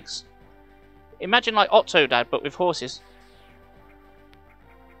mechanics. Imagine like Octodad, but with horses.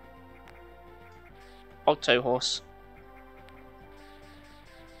 Octo horse.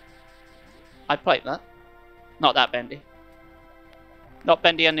 I'd play that. Not that bendy. Not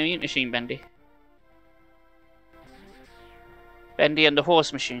Bendy and the Meat Machine Bendy. Bendy and the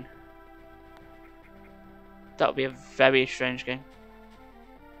Horse Machine. That would be a very strange game.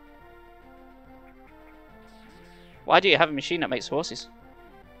 Why do you have a machine that makes horses?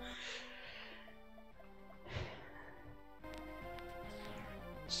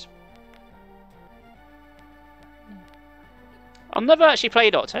 I've never actually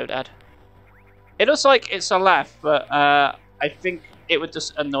played Octodad. It looks like it's a laugh, but I think it would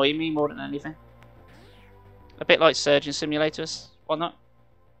just annoy me more than anything. A bit like Surgeon Simulators, or not?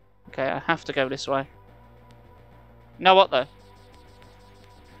 Okay, I have to go this way. You know what though?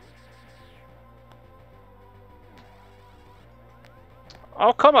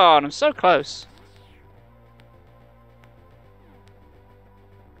 Oh come on, I'm so close.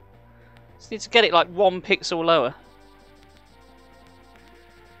 Just need to get it like 1 pixel lower.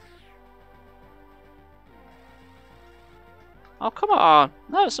 Oh come on!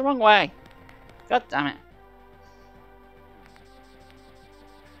 No, it's the wrong way. God damn it.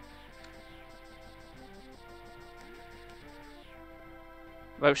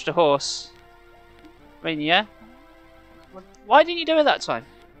 Roach the horse. I mean, yeah. Why didn't you do it that time?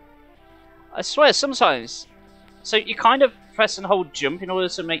 I swear, sometimes. So you kind of press and hold jump in order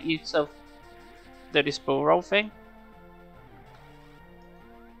to make yourself do this bull roll thing.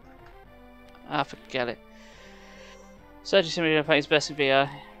 Ah, forget it. Surgeon Simulator plays best in VR.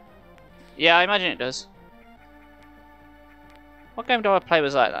 Yeah, I imagine it does. What game do I play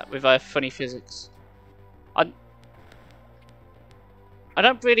was like that with funny physics? I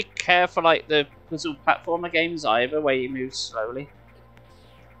don't really care for like the puzzle platformer games either, where you move slowly.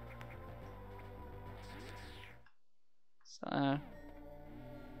 So,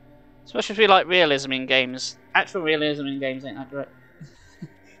 especially if you like realism in games. Actual realism in games ain't that great.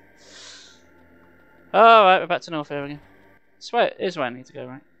 Alright, we're back to Norfair again. It is where I need to go,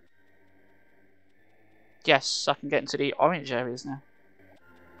 right? Yes, I can get into the orange areas now.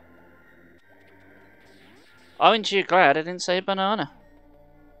 Orange, you glad I didn't say banana.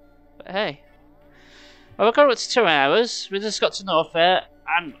 But hey. Well, we've got up to 2 hours. We just got to Norfair,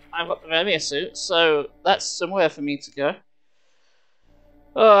 and I've got the Vermeer suit, so that's somewhere for me to go.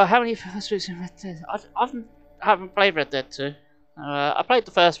 Oh, how many first weeks in Red Dead? I haven't played Red Dead 2. I played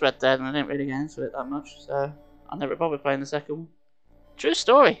the first Red Dead and I didn't really get into it that much, so I never bothered playing the second one. True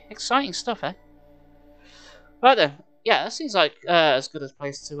story. Exciting stuff, eh? Right then. Yeah, that seems like as good a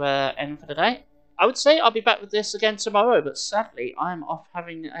place to end for the day. I would say I'll be back with this again tomorrow, but sadly I'm off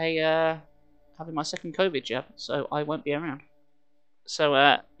having having my second COVID jab, so I won't be around.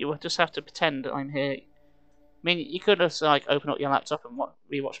 So you will just have to pretend that I'm here. I mean, you could just like open up your laptop and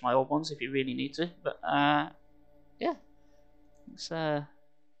rewatch my old ones if you really need to, but yeah, let's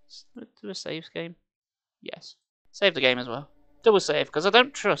do a save game. Yes, save the game as well. Double save because I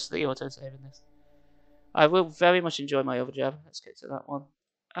don't trust the auto save in this. I will very much enjoy my other jab. Let's get to that one.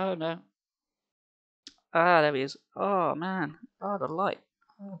 Oh no. Ah, there he is. Oh man. Oh, the light.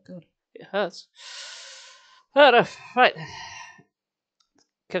 Oh god, it hurts. Oh no. Right.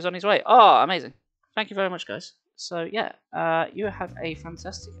 Kev's on his way. Oh, amazing. Thank you very much, guys. So yeah, you have a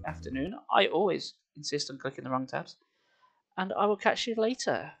fantastic afternoon. I always insist on clicking the wrong tabs. And I will catch you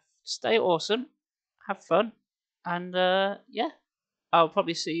later. Stay awesome. Have fun. And yeah, I'll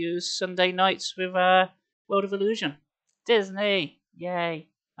probably see you Sunday nights with World of Illusion. Disney. Yay.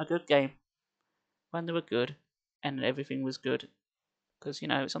 A good game. When they were good. And everything was good. Because, you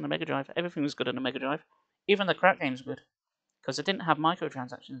know, it's on the Mega Drive. Everything was good on the Mega Drive. Even the crap games were good. Because it didn't have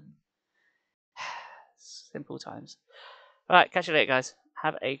microtransactions. Simple times. Alright, catch you later, guys.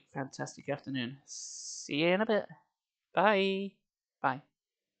 Have a fantastic afternoon. See you in a bit. Bye. Bye.